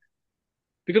psychotherapy.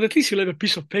 Because at least you'll have a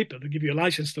piece of paper to give you a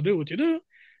license to do what you do.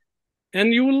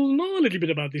 And you will know a little bit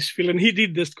about this field. And he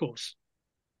did this course.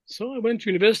 So I went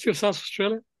to University of South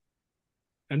Australia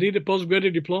and did a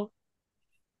postgraduate diploma,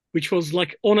 which was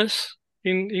like honours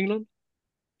in England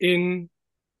in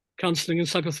counseling and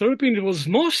psychotherapy. And it was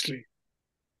mostly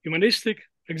humanistic,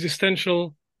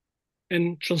 existential,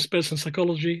 and transpersonal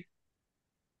psychology.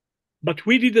 But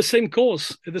we did the same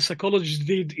course that the psychologists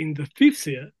did in the 5th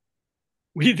year.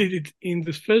 We did it in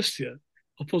the 1st year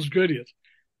of postgraduate.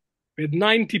 We had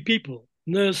 90 people,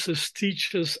 nurses,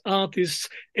 teachers, artists,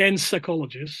 and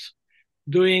psychologists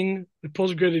doing the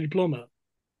postgraduate diploma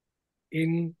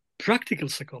in practical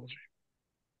psychology.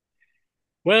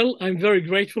 Well, I'm very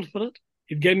grateful for that.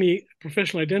 It gave me a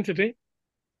professional identity.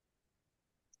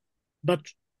 But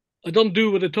I don't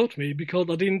do what they taught me because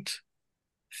I didn't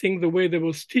think the way they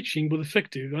was teaching was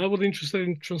effective. I was interested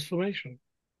in transformation.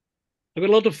 I've got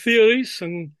a lot of theories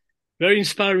and very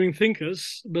inspiring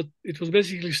thinkers, but it was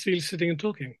basically still sitting and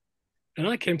talking. And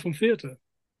I came from theater.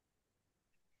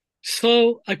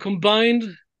 So I combined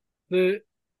the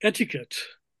etiquette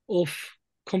of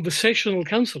conversational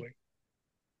counseling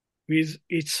with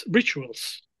its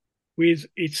rituals, with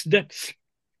its depth,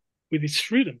 with its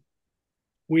freedom,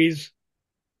 with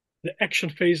the action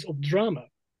phase of drama.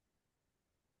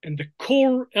 And the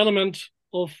core element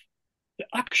of the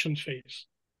action phase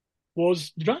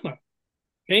was drama,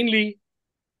 mainly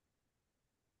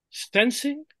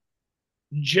sensing,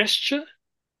 gesture,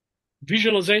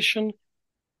 visualization,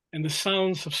 and the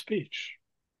sounds of speech.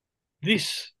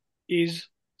 This is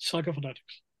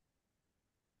psychophonetics.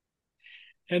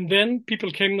 And then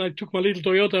people came, I took my little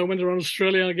Toyota, I went around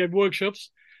Australia, I gave workshops,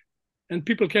 and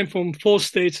people came from 4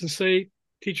 states and say,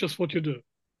 teach us what you do.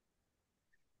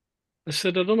 I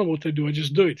said, I don't know what I do, I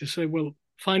just do it. They said, well,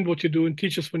 find what you do and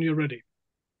teach us when you're ready.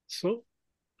 So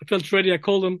I felt ready, I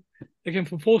called them. They came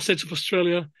from 4 states of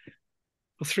Australia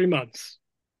for 3 months.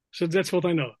 I said, that's what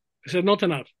I know. I said, not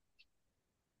enough.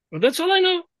 Well, that's all I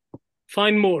know.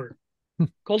 Find more.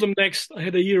 Call them next. I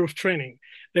had a year of training.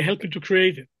 They helped me to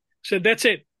create it. I said, that's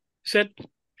it. I said,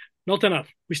 not enough.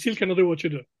 We still cannot do what you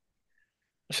do.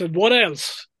 I said, what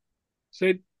else? I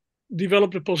said,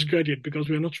 develop a postgraduate because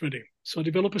we are not ready. So I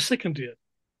developed a 2nd year.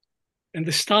 And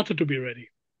they started to be ready.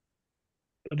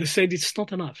 But they said, it's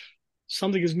not enough.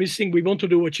 Something is missing. We want to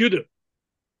do what you do.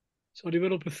 So I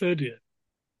developed a 3rd year.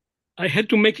 I had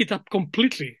to make it up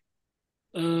completely,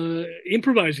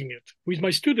 improvising it. With my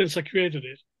students, I created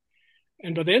it.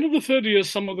 And by the end of the 3rd year,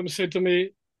 some of them said to me,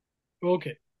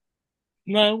 okay,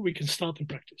 now we can start and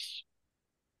practice.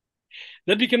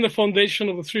 That became the foundation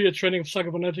of the 3-year training of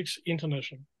Psychophonetics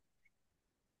International.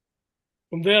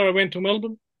 From there, I went to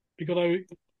Melbourne because I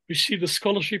received a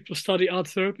scholarship to study art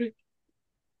therapy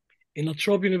in La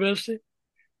Trobe University.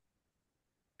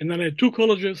 And then I had 2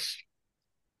 colleges.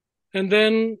 And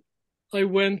then I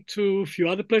went to a few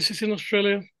other places in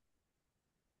Australia.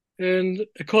 And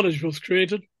a college was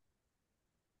created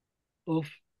of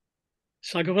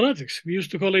psychophonetics. We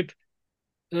used to call it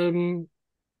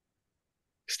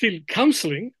still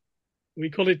counseling. We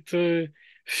call it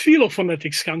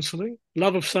philophonetics counseling,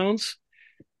 love of sounds.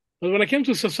 But when I came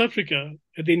to South Africa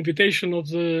at the invitation of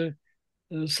the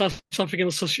South African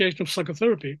Association of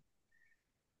Psychotherapy,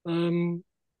 I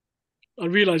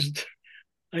realized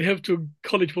I have to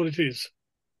call it what it is.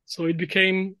 So it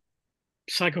became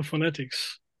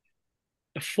psychophonetics,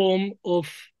 a form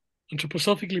of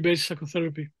anthroposophically based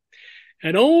psychotherapy.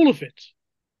 And all of it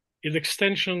is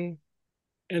extension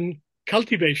and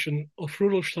cultivation of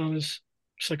Rudolf Steiner's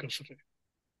psychosophy.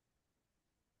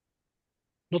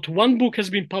 Not one book has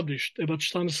been published about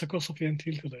Steiner's psychosophy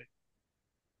until today.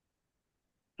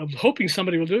 I was hoping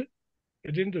somebody will do it.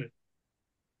 They didn't do it.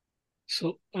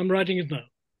 So I'm writing it now.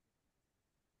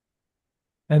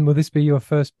 And will this be your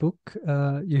first book,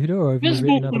 Yehuda, or have you This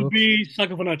written book other will books? be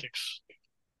Psychophonetics.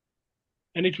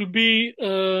 And it will be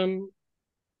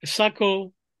a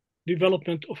psycho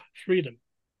development of freedom.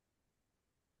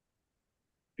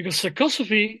 Because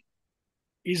psychosophy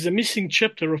is the missing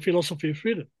chapter of philosophy of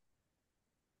freedom.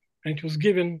 And it was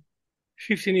given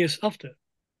 15 years after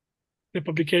the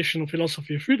publication of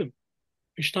Philosophy of Freedom.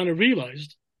 Steiner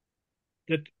realized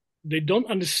that they don't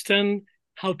understand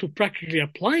how to practically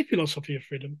apply philosophy of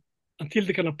freedom until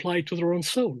they can apply it to their own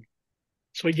soul.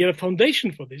 So he gave a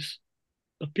foundation for this,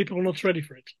 but people are not ready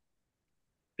for it.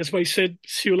 That's why he said,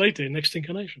 see you later, next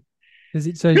incarnation. Does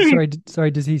it,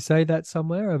 sorry, does he say that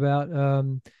somewhere about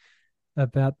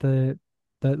the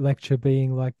lecture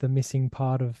being like the missing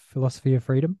part of philosophy of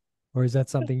freedom? Or is that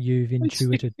something you've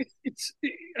intuited?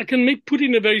 I can put it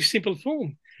in a very simple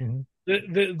form. Mm-hmm.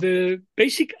 The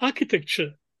basic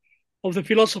architecture of the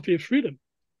philosophy of freedom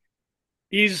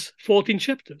is 14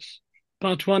 chapters,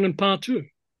 part 1 and part 2.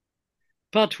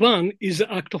 Part 1 is the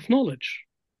act of knowledge,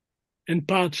 and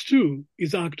part 2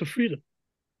 is the act of freedom.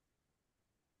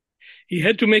 He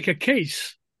had to make a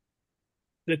case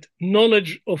that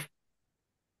knowledge of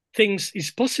things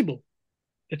is possible,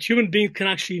 that human beings can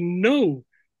actually know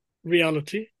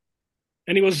reality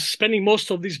And he was spending most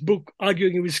of this book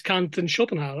arguing with Kant and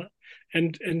Schopenhauer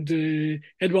and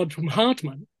Edward von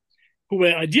Hartmann, who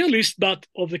were idealists, but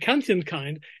of the Kantian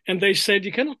kind. And they said,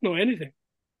 you cannot know anything.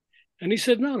 And he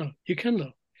said, no, you can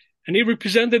know. And he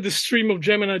represented the stream of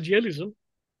German idealism.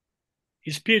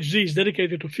 His PhD is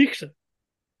dedicated to Fichte,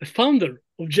 the founder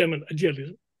of German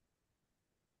idealism.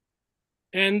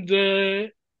 And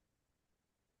the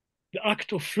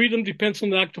act of freedom depends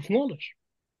on the act of knowledge.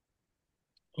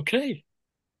 Okay,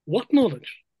 what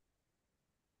knowledge?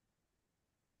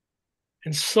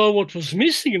 And so what was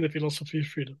missing in the philosophy of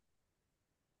freedom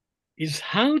is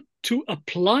how to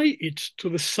apply it to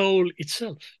the soul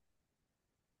itself.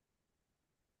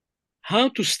 How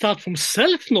to start from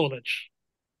self-knowledge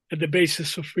at the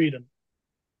basis of freedom.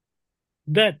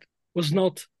 That was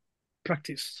not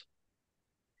practiced.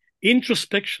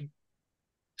 Introspection,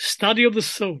 study of the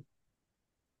soul,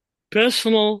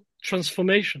 personal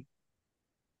transformation.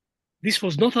 This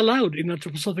was not allowed in the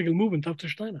anthroposophical movement after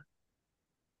Steiner.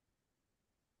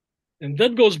 And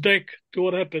that goes back to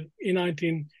what happened in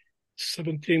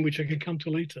 1917, which I can come to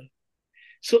later.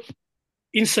 So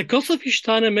in Psychophatic,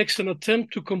 Steiner makes an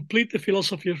attempt to complete the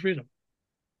philosophy of freedom,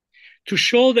 to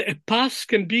show that a path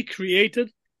can be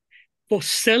created for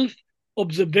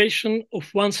self-observation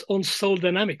of one's own soul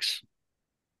dynamics.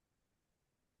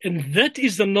 And that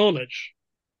is the knowledge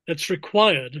that's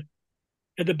required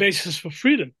at the basis for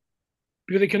freedom,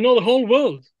 because they can know the whole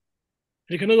world.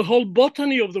 You can know the whole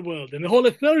botany of the world and the whole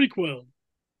etheric world.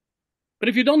 But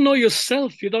if you don't know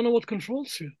yourself, you don't know what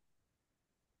controls you.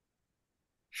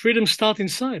 Freedom starts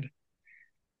inside.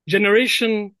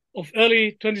 Generation of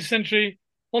early 20th century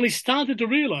only started to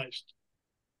realize.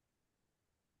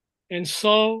 And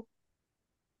so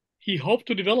he hoped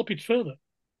to develop it further.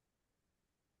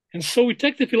 And so we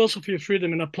take the philosophy of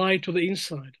freedom and apply it to the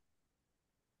inside.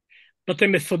 But the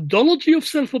methodology of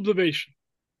self-observation,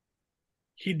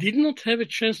 he did not have a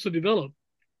chance to develop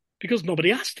because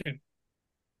nobody asked him.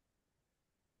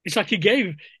 It's like he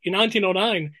gave in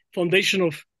 1909 foundation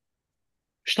of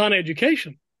Steiner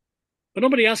education, but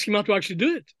nobody asked him how to actually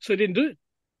do it, so he didn't do it.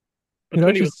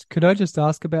 But could I just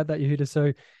ask about that, Yehuda?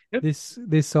 So yep.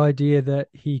 This idea that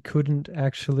he couldn't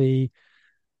actually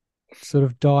sort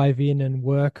of dive in and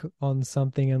work on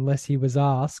something unless he was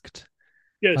asked.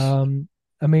 Yes.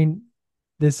 I mean,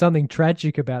 there's something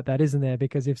tragic about that, isn't there?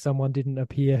 Because if someone didn't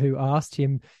appear who asked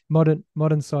him,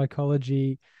 modern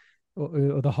psychology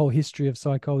or the whole history of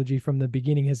psychology from the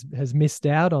beginning has missed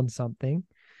out on something.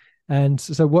 And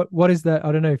so what is that?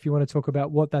 I don't know if you want to talk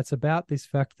about what that's about, this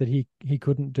fact that he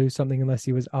couldn't do something unless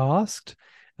he was asked,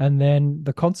 and then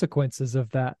the consequences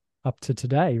of that up to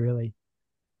today, really.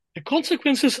 The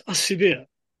consequences are severe,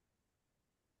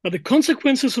 but the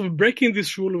consequences of breaking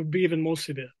this rule would be even more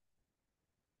severe.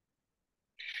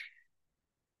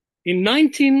 In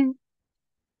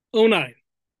 1909,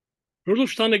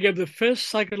 Rudolf Steiner gave the first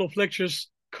cycle of lectures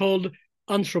called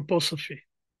Anthroposophy.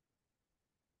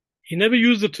 He never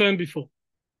used the term before.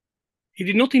 He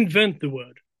did not invent the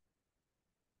word.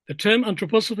 The term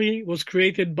anthroposophy was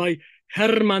created by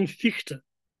Hermann Fichte,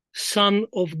 son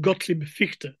of Gottlieb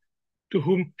Fichte, to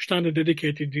whom Steiner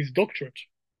dedicated his doctorate.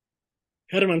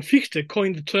 Hermann Fichte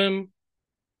coined the term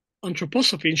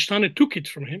anthroposophy, and Steiner took it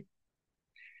from him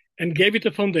and gave it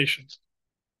a foundation.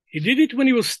 He did it when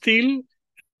he was still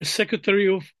a secretary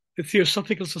of the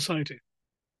Theosophical Society.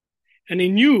 And he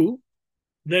knew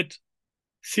that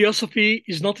theosophy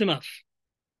is not enough.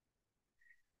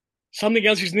 Something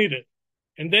else is needed.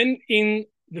 And then in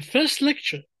the first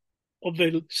lecture of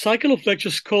the cycle of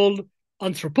lectures called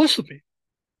Anthroposophy,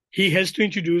 he has to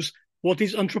introduce what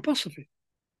is anthroposophy.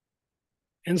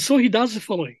 And so he does the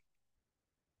following.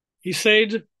 He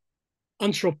said,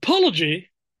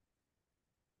 anthropology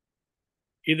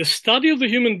is the study of the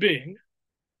human being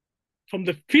from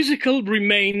the physical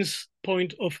remains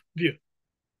point of view.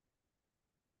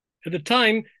 At the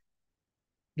time,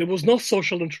 there was no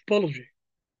social anthropology.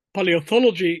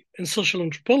 Paleontology and social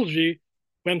anthropology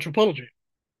were anthropology.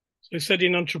 So he said,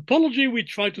 in anthropology, we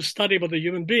try to study about the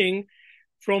human being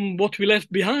from what we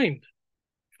left behind,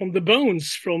 from the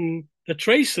bones, from the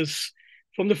traces,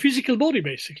 from the physical body,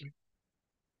 basically.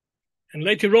 And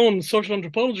later on, social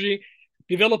anthropology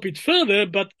developed it further,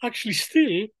 but actually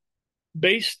still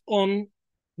based on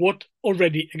what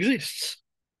already exists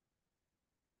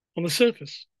on the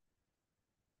surface.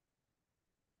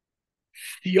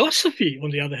 Theosophy,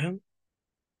 on the other hand,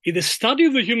 is the study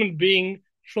of the human being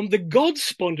from the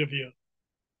God's point of view.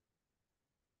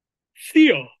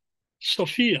 Theo,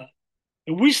 Sophia,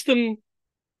 the wisdom,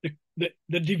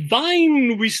 the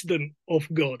divine wisdom of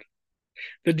God,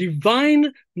 the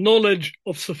divine knowledge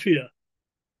of Sophia.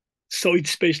 So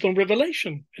it's based on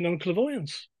revelation and on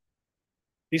clairvoyance.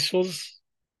 This was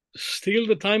still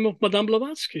the time of Madame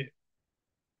Blavatsky.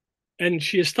 And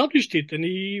she established it, and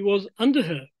he was under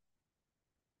her.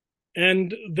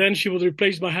 And then she was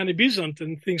replaced by Hanne Besant,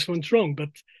 and things went wrong. But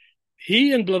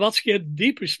he and Blavatsky had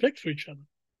deep respect for each other.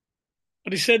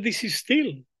 But he said this is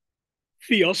still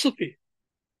theosophy,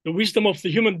 the wisdom of the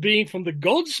human being from the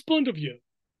God's point of view.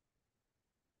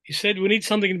 He said we need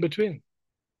something in between.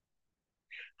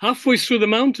 Halfway through the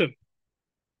mountain,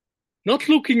 not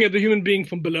looking at the human being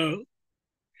from below,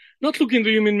 not looking at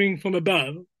the human being from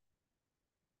above,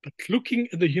 but looking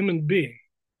at the human being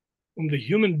from the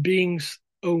human being's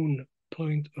own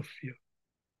point of view.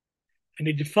 And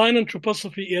he defined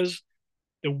anthroposophy as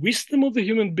the wisdom of the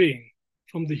human being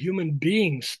from the human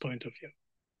being's point of view.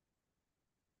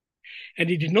 And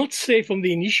he did not say from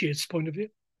the initiate's point of view.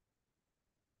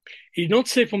 He did not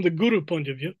say from the guru point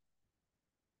of view.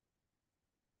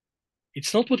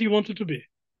 It's not what he wanted to be.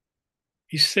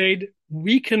 He said,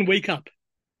 we can wake up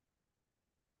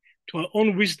to our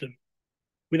own wisdom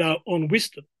with our own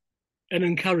wisdom and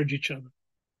encourage each other.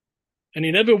 And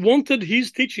he never wanted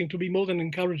his teaching to be more than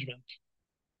encouragement.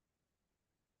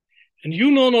 And you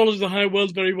know knowledge of the higher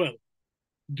world very well.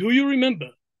 Do you remember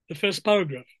the first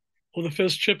paragraph or the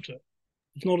first chapter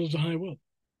of knowledge of the higher world?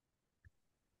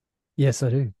 Yes, I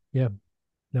do. Yeah.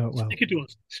 Know it well. Speak it to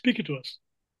us. Speak it to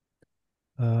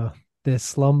us. There's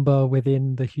slumber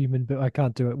within the human, but I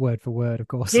can't do it word for word, of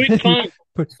course. Do it fine.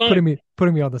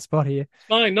 Putting me on the spot here.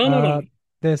 Fine. No.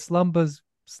 There's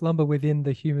slumber within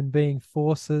the human being,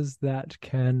 forces that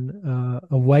can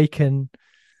awaken.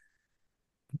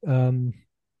 I'm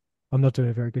not doing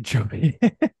a very good job here.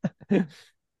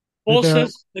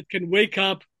 Forces that can wake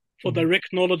up for direct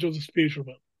knowledge of the spiritual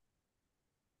world.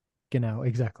 Genau,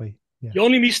 exactly. Yeah. You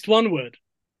only missed one word.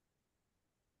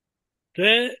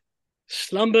 There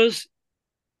slumbers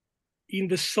in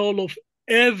the soul of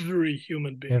every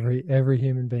human being. Every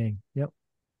human being. Yep.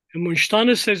 And when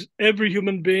Steiner says every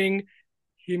human being,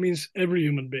 he means every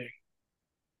human being.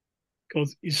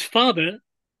 Because his father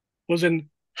was a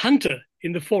hunter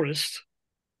in the forest,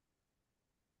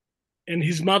 and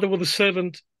his mother was a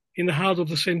servant in the house of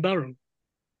the same baron.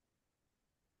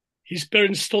 His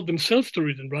parents taught themselves to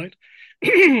read and write.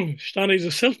 Steiner is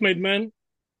a self-made man,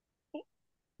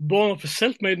 born of a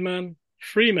self-made man,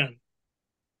 free man.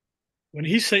 When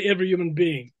he say every human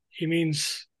being, he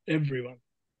means everyone.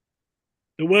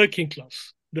 The working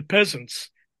class, the peasants,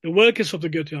 the workers of the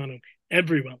Goetheanum,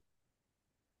 everyone.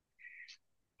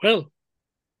 Well,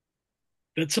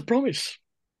 that's a promise.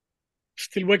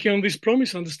 Still working on this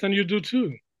promise, I understand you do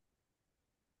too.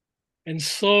 And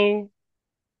so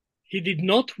he did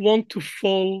not want to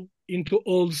fall into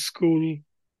old school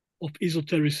of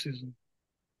esotericism.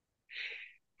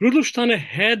 Rudolf Steiner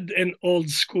had an old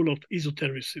school of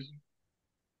esotericism.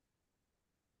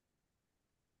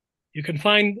 You can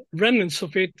find remnants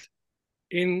of it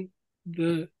in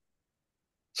the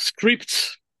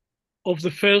scripts of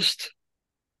the first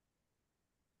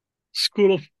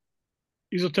school of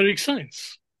esoteric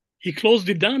science. He closed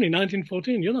it down in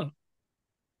 1914, you know.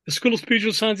 The School of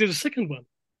Spiritual Science is the second one.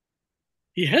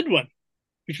 He had one,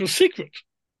 which was secret,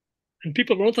 and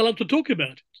people were not allowed to talk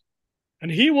about it.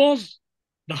 And he was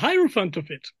the hierophant of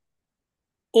it,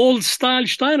 old style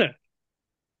Steiner.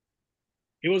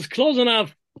 He was close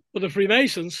enough for the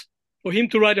Freemasons for him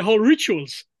to write the whole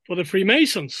rituals for the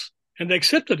Freemasons, and they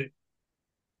accepted it.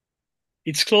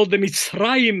 It's called the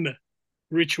Mitzrayim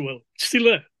ritual. It's still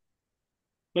there.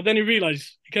 But then he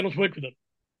realized he cannot work with them.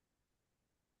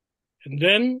 And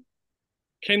then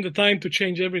came the time to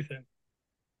change everything.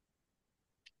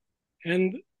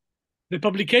 And the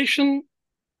publication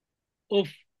of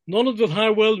Knowledge of the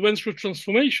Higher World went through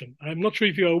transformation. I'm not sure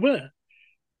if you're aware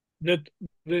that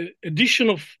the edition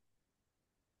of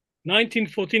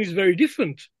 1914 is very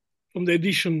different from the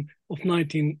edition of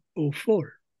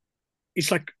 1904.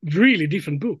 It's like really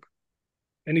different book.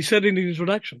 And he said in the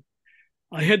introduction,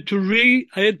 I had to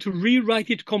rewrite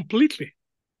it completely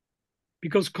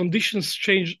because conditions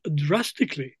changed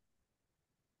drastically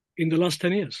in the last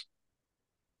 10 years.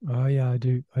 Oh yeah, I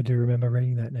do remember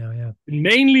reading that now, yeah.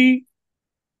 Mainly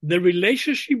the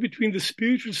relationship between the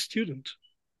spiritual student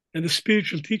and the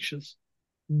spiritual teachers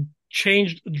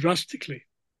changed drastically.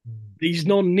 There is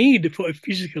no need for a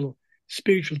physical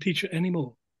spiritual teacher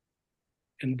anymore.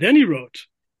 And then he wrote,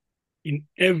 in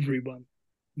everyone,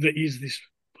 there is this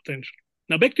potential.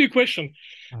 Now back to your question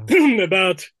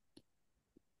about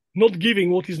not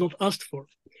giving what is not asked for.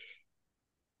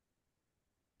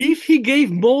 If he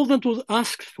gave more than was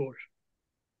asked for,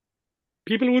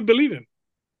 people would believe him.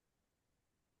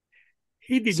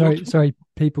 He did not. Sorry,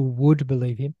 people would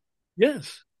believe him.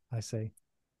 Yes. I see.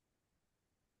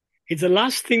 It's the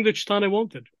last thing that Steiner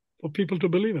wanted, for people to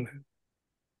believe in him.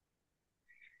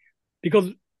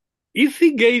 Because if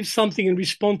he gave something in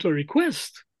response to a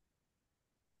request,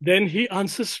 then he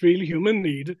answers real human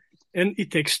need, and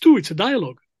it takes two. It's a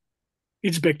dialogue.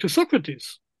 It's back to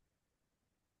Socrates.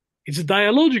 It's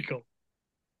dialogical.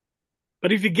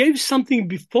 But if he gave something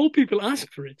before people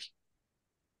ask for it,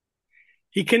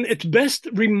 he can at best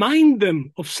remind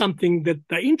them of something that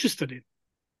they're interested in.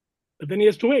 But then he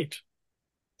has to wait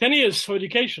 10 years for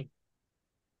education,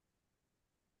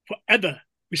 forever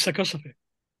with psychosophy.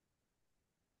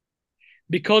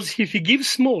 Because if he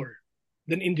gives more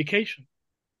than indication,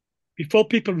 before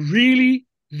people really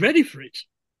ready for it,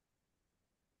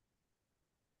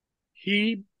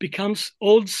 he becomes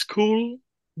old school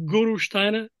Guru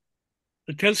Steiner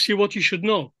that tells you what you should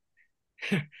know.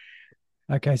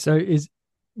 Okay, so is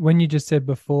when you just said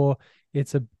before,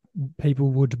 it's a people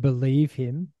would believe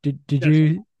him. Did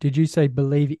Yes. you say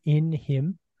believe in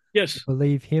him? Yes.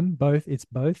 Believe him? Both? It's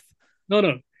both.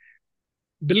 No.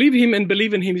 Believe him and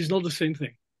believe in him is not the same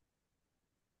thing.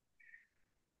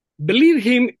 Believe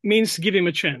him means give him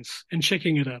a chance and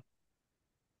checking it out.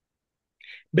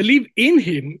 Believe in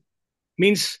him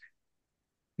means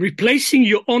replacing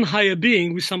your own higher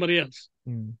being with somebody else.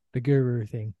 The guru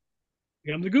thing.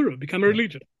 Become the guru, become a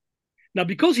religion. Now,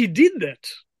 because he did that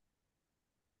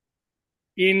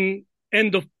in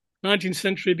end of 19th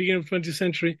century, beginning of 20th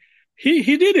century, he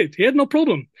did it. He had no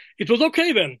problem. It was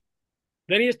okay then.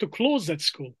 Then he had to close that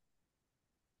school.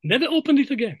 Never opened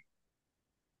it again.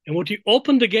 And what he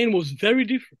opened again was very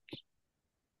different.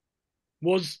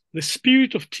 Was the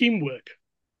spirit of teamwork,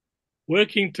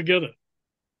 working together.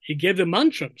 He gave the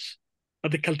mantras,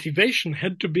 but the cultivation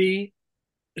had to be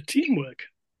a teamwork.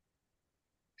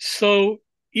 So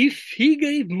if he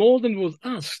gave more than was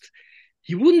asked,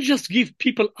 he wouldn't just give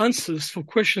people answers for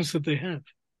questions that they have.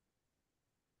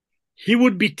 He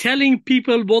would be telling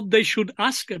people what they should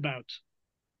ask about.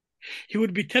 He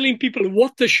would be telling people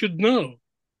what they should know.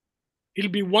 It'll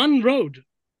be one road,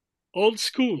 old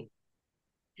school.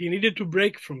 He needed to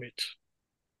break from it.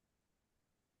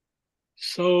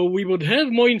 So we would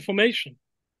have more information,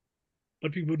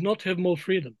 but we would not have more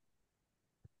freedom.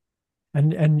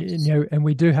 And you know, and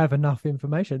we do have enough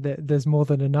information. There's more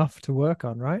than enough to work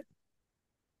on, right?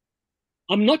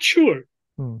 I'm not sure.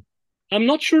 I'm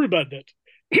not sure about that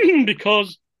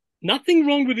because nothing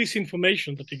wrong with this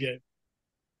information that he gave.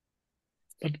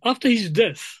 But after his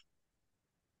death,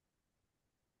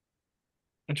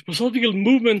 anthroposophical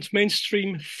movement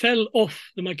mainstream fell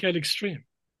off the Michaelic stream.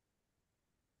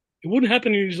 It wouldn't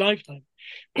happen in his lifetime.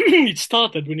 It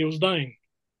started when he was dying.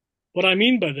 What I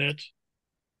mean by that,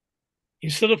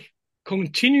 instead of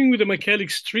continuing with the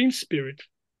Michaelic stream spirit,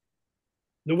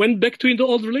 they went back to the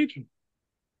old religion.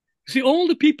 See, all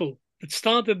the people that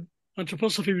started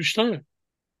anthroposophy with Steiner,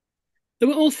 they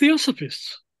were all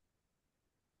theosophists.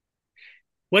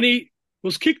 When he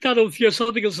was kicked out of the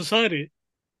Theosophical Society,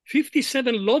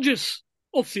 57 lodges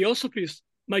of theosophists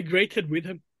migrated with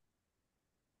him.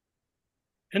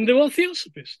 And they were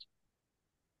theosophists.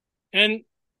 And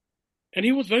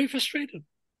he was very frustrated.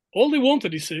 All they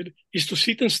wanted, he said, is to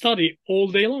sit and study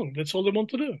all day long. That's all they want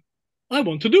to do. I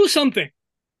want to do something.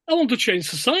 I want to change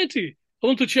society. I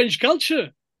want to change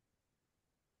culture.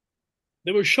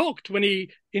 They were shocked when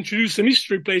he introduced a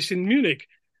mystery place in Munich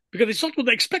because it's not what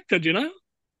they expected, you know?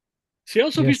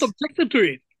 Theosophists objected to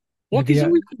it. What is the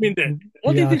wisdom in that?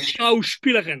 What is this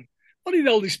Schauspielerin? What is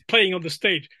all this playing on the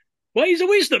stage? Where is the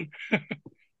wisdom?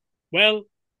 Well,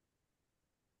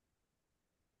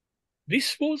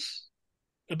 this was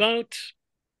about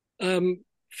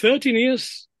 13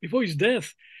 years before his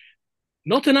death.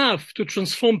 Not enough to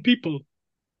transform people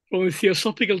from a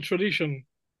theosophical tradition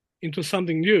into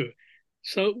something new.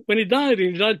 So when he died,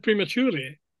 and he died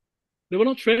prematurely, they were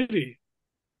not ready.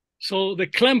 So they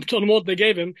clamped on what they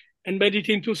gave him and made it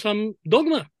into some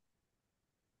dogma.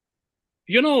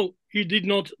 You know, he did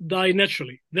not die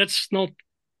naturally. That's not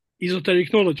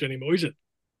esoteric knowledge anymore, is it?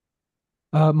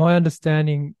 My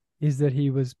understanding is that he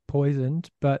was poisoned,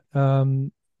 but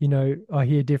you know, I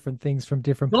hear different things from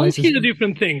different Don't places. hear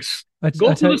different things.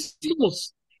 Go to the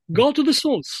source. Go to the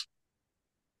source.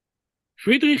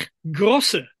 Friedrich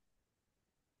Grosse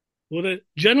was the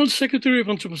General Secretary of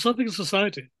Anthroposophical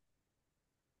Society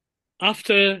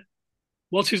after,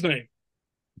 what's his name?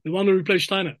 The one who replaced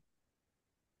Steiner.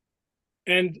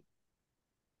 And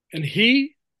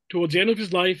he, towards the end of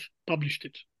his life, published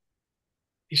it.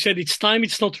 He said, it's time,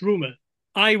 it's not rumor.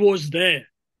 I was there.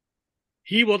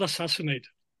 He was assassinated.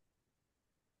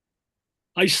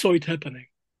 I saw it happening.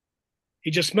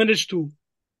 He just managed to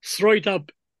throw it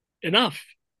up enough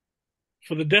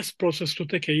for the death process to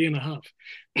take a year and a half.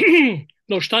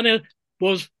 No, Steiner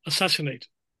was assassinated.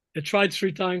 They tried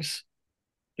 3 times.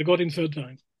 They got him 3rd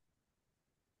time.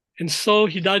 And so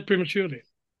he died prematurely.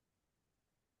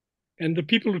 And the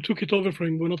people who took it over from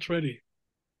him were not ready.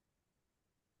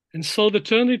 And so they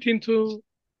turned it into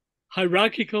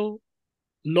hierarchical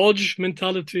lodge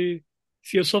mentality,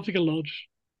 theosophical lodge,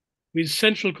 with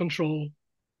central control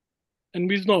and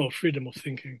with no freedom of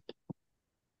thinking.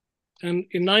 And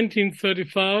in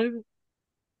 1935,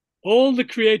 all the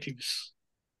creatives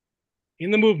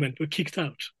in the movement were kicked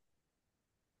out.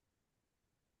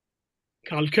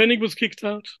 Karl Koenig was kicked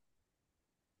out,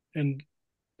 and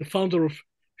the founder of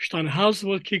Steiner House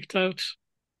was kicked out,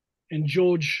 and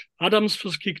George Adams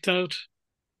was kicked out.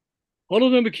 All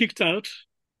of them were kicked out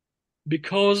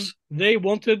because they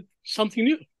wanted something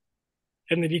new.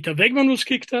 And Edita Wegman was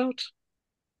kicked out,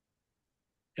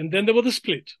 and then there was a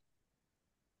split.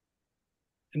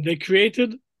 And they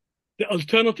created the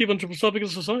Alternative Anthroposophical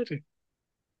Society.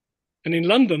 And in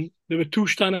London, there were 2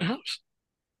 Steiner Houses.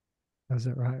 Is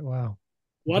that right? Wow.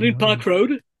 One in Park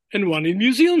Road and one in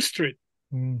Museum Street.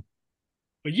 Mm.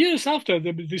 But years after,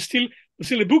 there's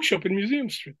still a bookshop in Museum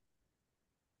Street.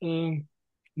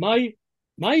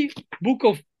 My book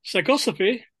of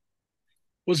psychosophy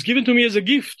was given to me as a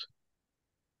gift.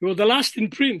 It was the last in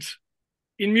print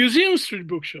in Museum Street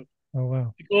bookshop. Oh,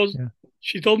 wow. Because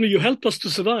she told me, you helped us to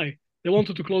survive. They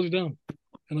wanted to close it down.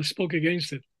 And I spoke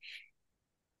against it.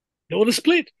 There was a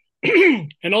split.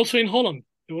 And also in Holland,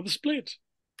 there was a split.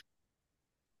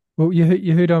 Well,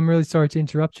 Yehuda, I'm really sorry to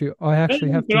interrupt you. I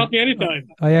actually have to interrupt me anytime.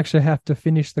 I actually have to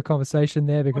finish the conversation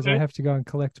there because I have to go and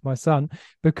collect my son.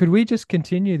 But could we just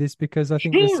continue this, because I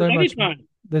think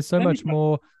there's so much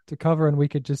more to cover, and we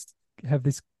could just have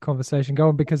this conversation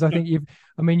going, because I think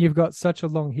you've got such a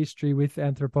long history with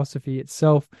anthroposophy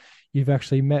itself. You've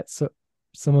actually met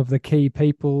some of the key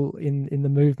people in the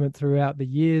movement throughout the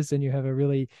years, and you have a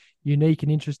really unique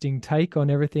and interesting take on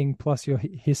everything, plus your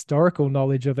historical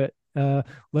knowledge of it,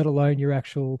 let alone your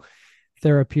actual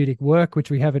therapeutic work, which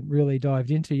we haven't really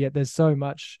dived into yet. There's so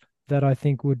much that I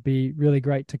think would be really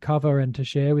great to cover and to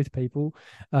share with people.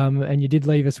 And you did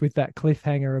leave us with that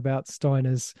cliffhanger about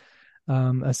Steiner's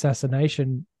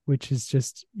assassination, which is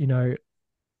just, I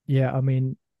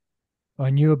mean, I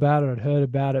knew about it, I'd heard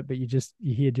about it, but you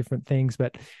hear different things.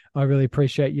 But I really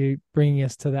appreciate you bringing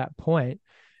us to that point.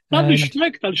 Published,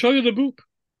 I'll show you the book.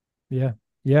 Yeah.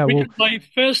 Well, my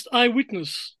first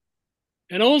eyewitness.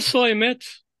 And also I met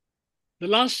the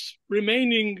last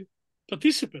remaining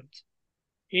participant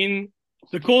in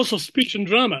the course of speech and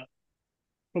drama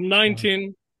from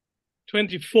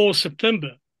 1924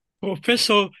 September,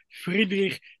 Professor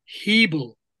Friedrich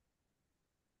Hebel.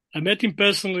 I met him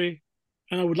personally,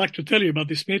 and I would like to tell you about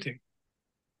this meeting.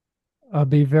 I'd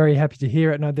be very happy to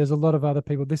hear it. No, there's a lot of other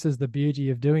people. This is the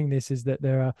beauty of doing this, is that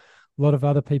there are a lot of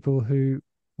other people who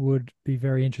would be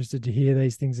very interested to hear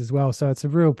these things as well. So it's a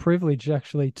real privilege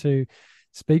actually to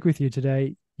speak with you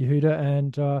today, Yehuda,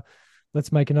 and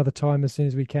let's make another time as soon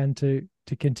as we can to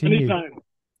continue.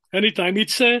 Anytime.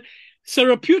 It's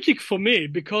therapeutic for me,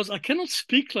 because I cannot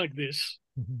speak like this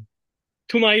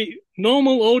to my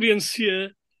normal audience here.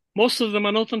 Most of them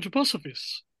are not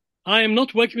anthroposophists. I am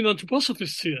not working with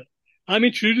anthroposophists here. I'm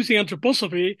introducing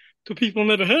anthroposophy to people who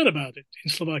never heard about it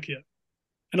in Slovakia.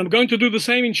 And I'm going to do the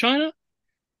same in China.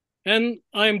 And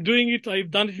I'm doing it.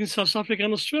 I've done it in South Africa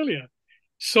and Australia.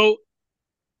 So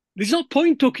there's no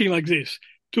point talking like this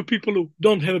to people who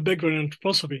don't have a background in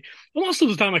anthroposophy. Well, most of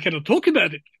the time I cannot talk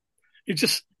about it. It's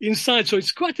just inside. So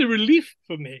it's quite a relief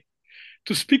for me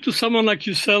to speak to someone like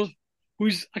yourself who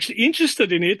is actually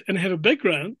interested in it and have a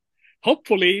background,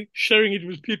 hopefully sharing it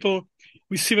with people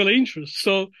with similar interests.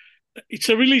 So it's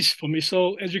a release for me.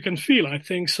 So as you can feel, I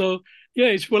think. So yeah,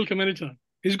 it's welcome anytime.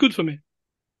 It's good for me.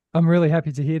 I'm really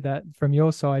happy to hear that from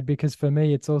your side, because for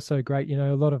me, it's also great.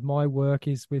 A lot of my work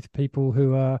is with people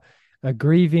who are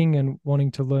grieving and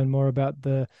wanting to learn more about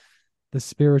the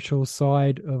spiritual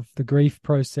side of the grief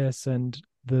process and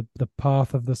the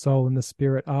path of the soul and the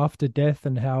spirit after death,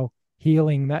 and how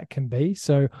healing that can be.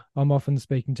 So I'm often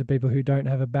speaking to people who don't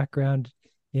have a background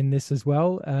in this as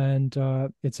well. And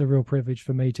it's a real privilege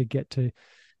for me to get to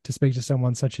speak to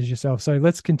someone such as yourself. So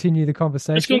let's continue the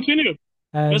conversation. Let's continue.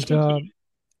 And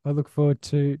I look forward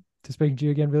to speaking to you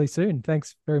again really soon.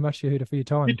 Thanks very much, Yehuda, for your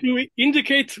time. Did you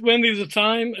indicate when there's a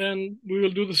time, and we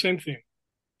will do the same thing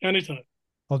anytime.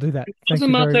 I'll do that. Doesn't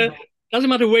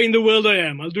matter where in the world I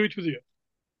am. I'll do it with you.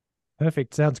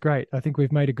 Perfect. Sounds great. I think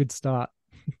we've made a good start.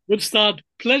 Good start.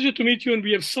 Pleasure to meet you, and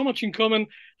we have so much in common.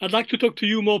 I'd like to talk to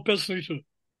you more personally too.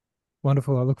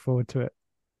 Wonderful. I look forward to it.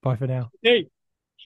 Bye for now. Hey.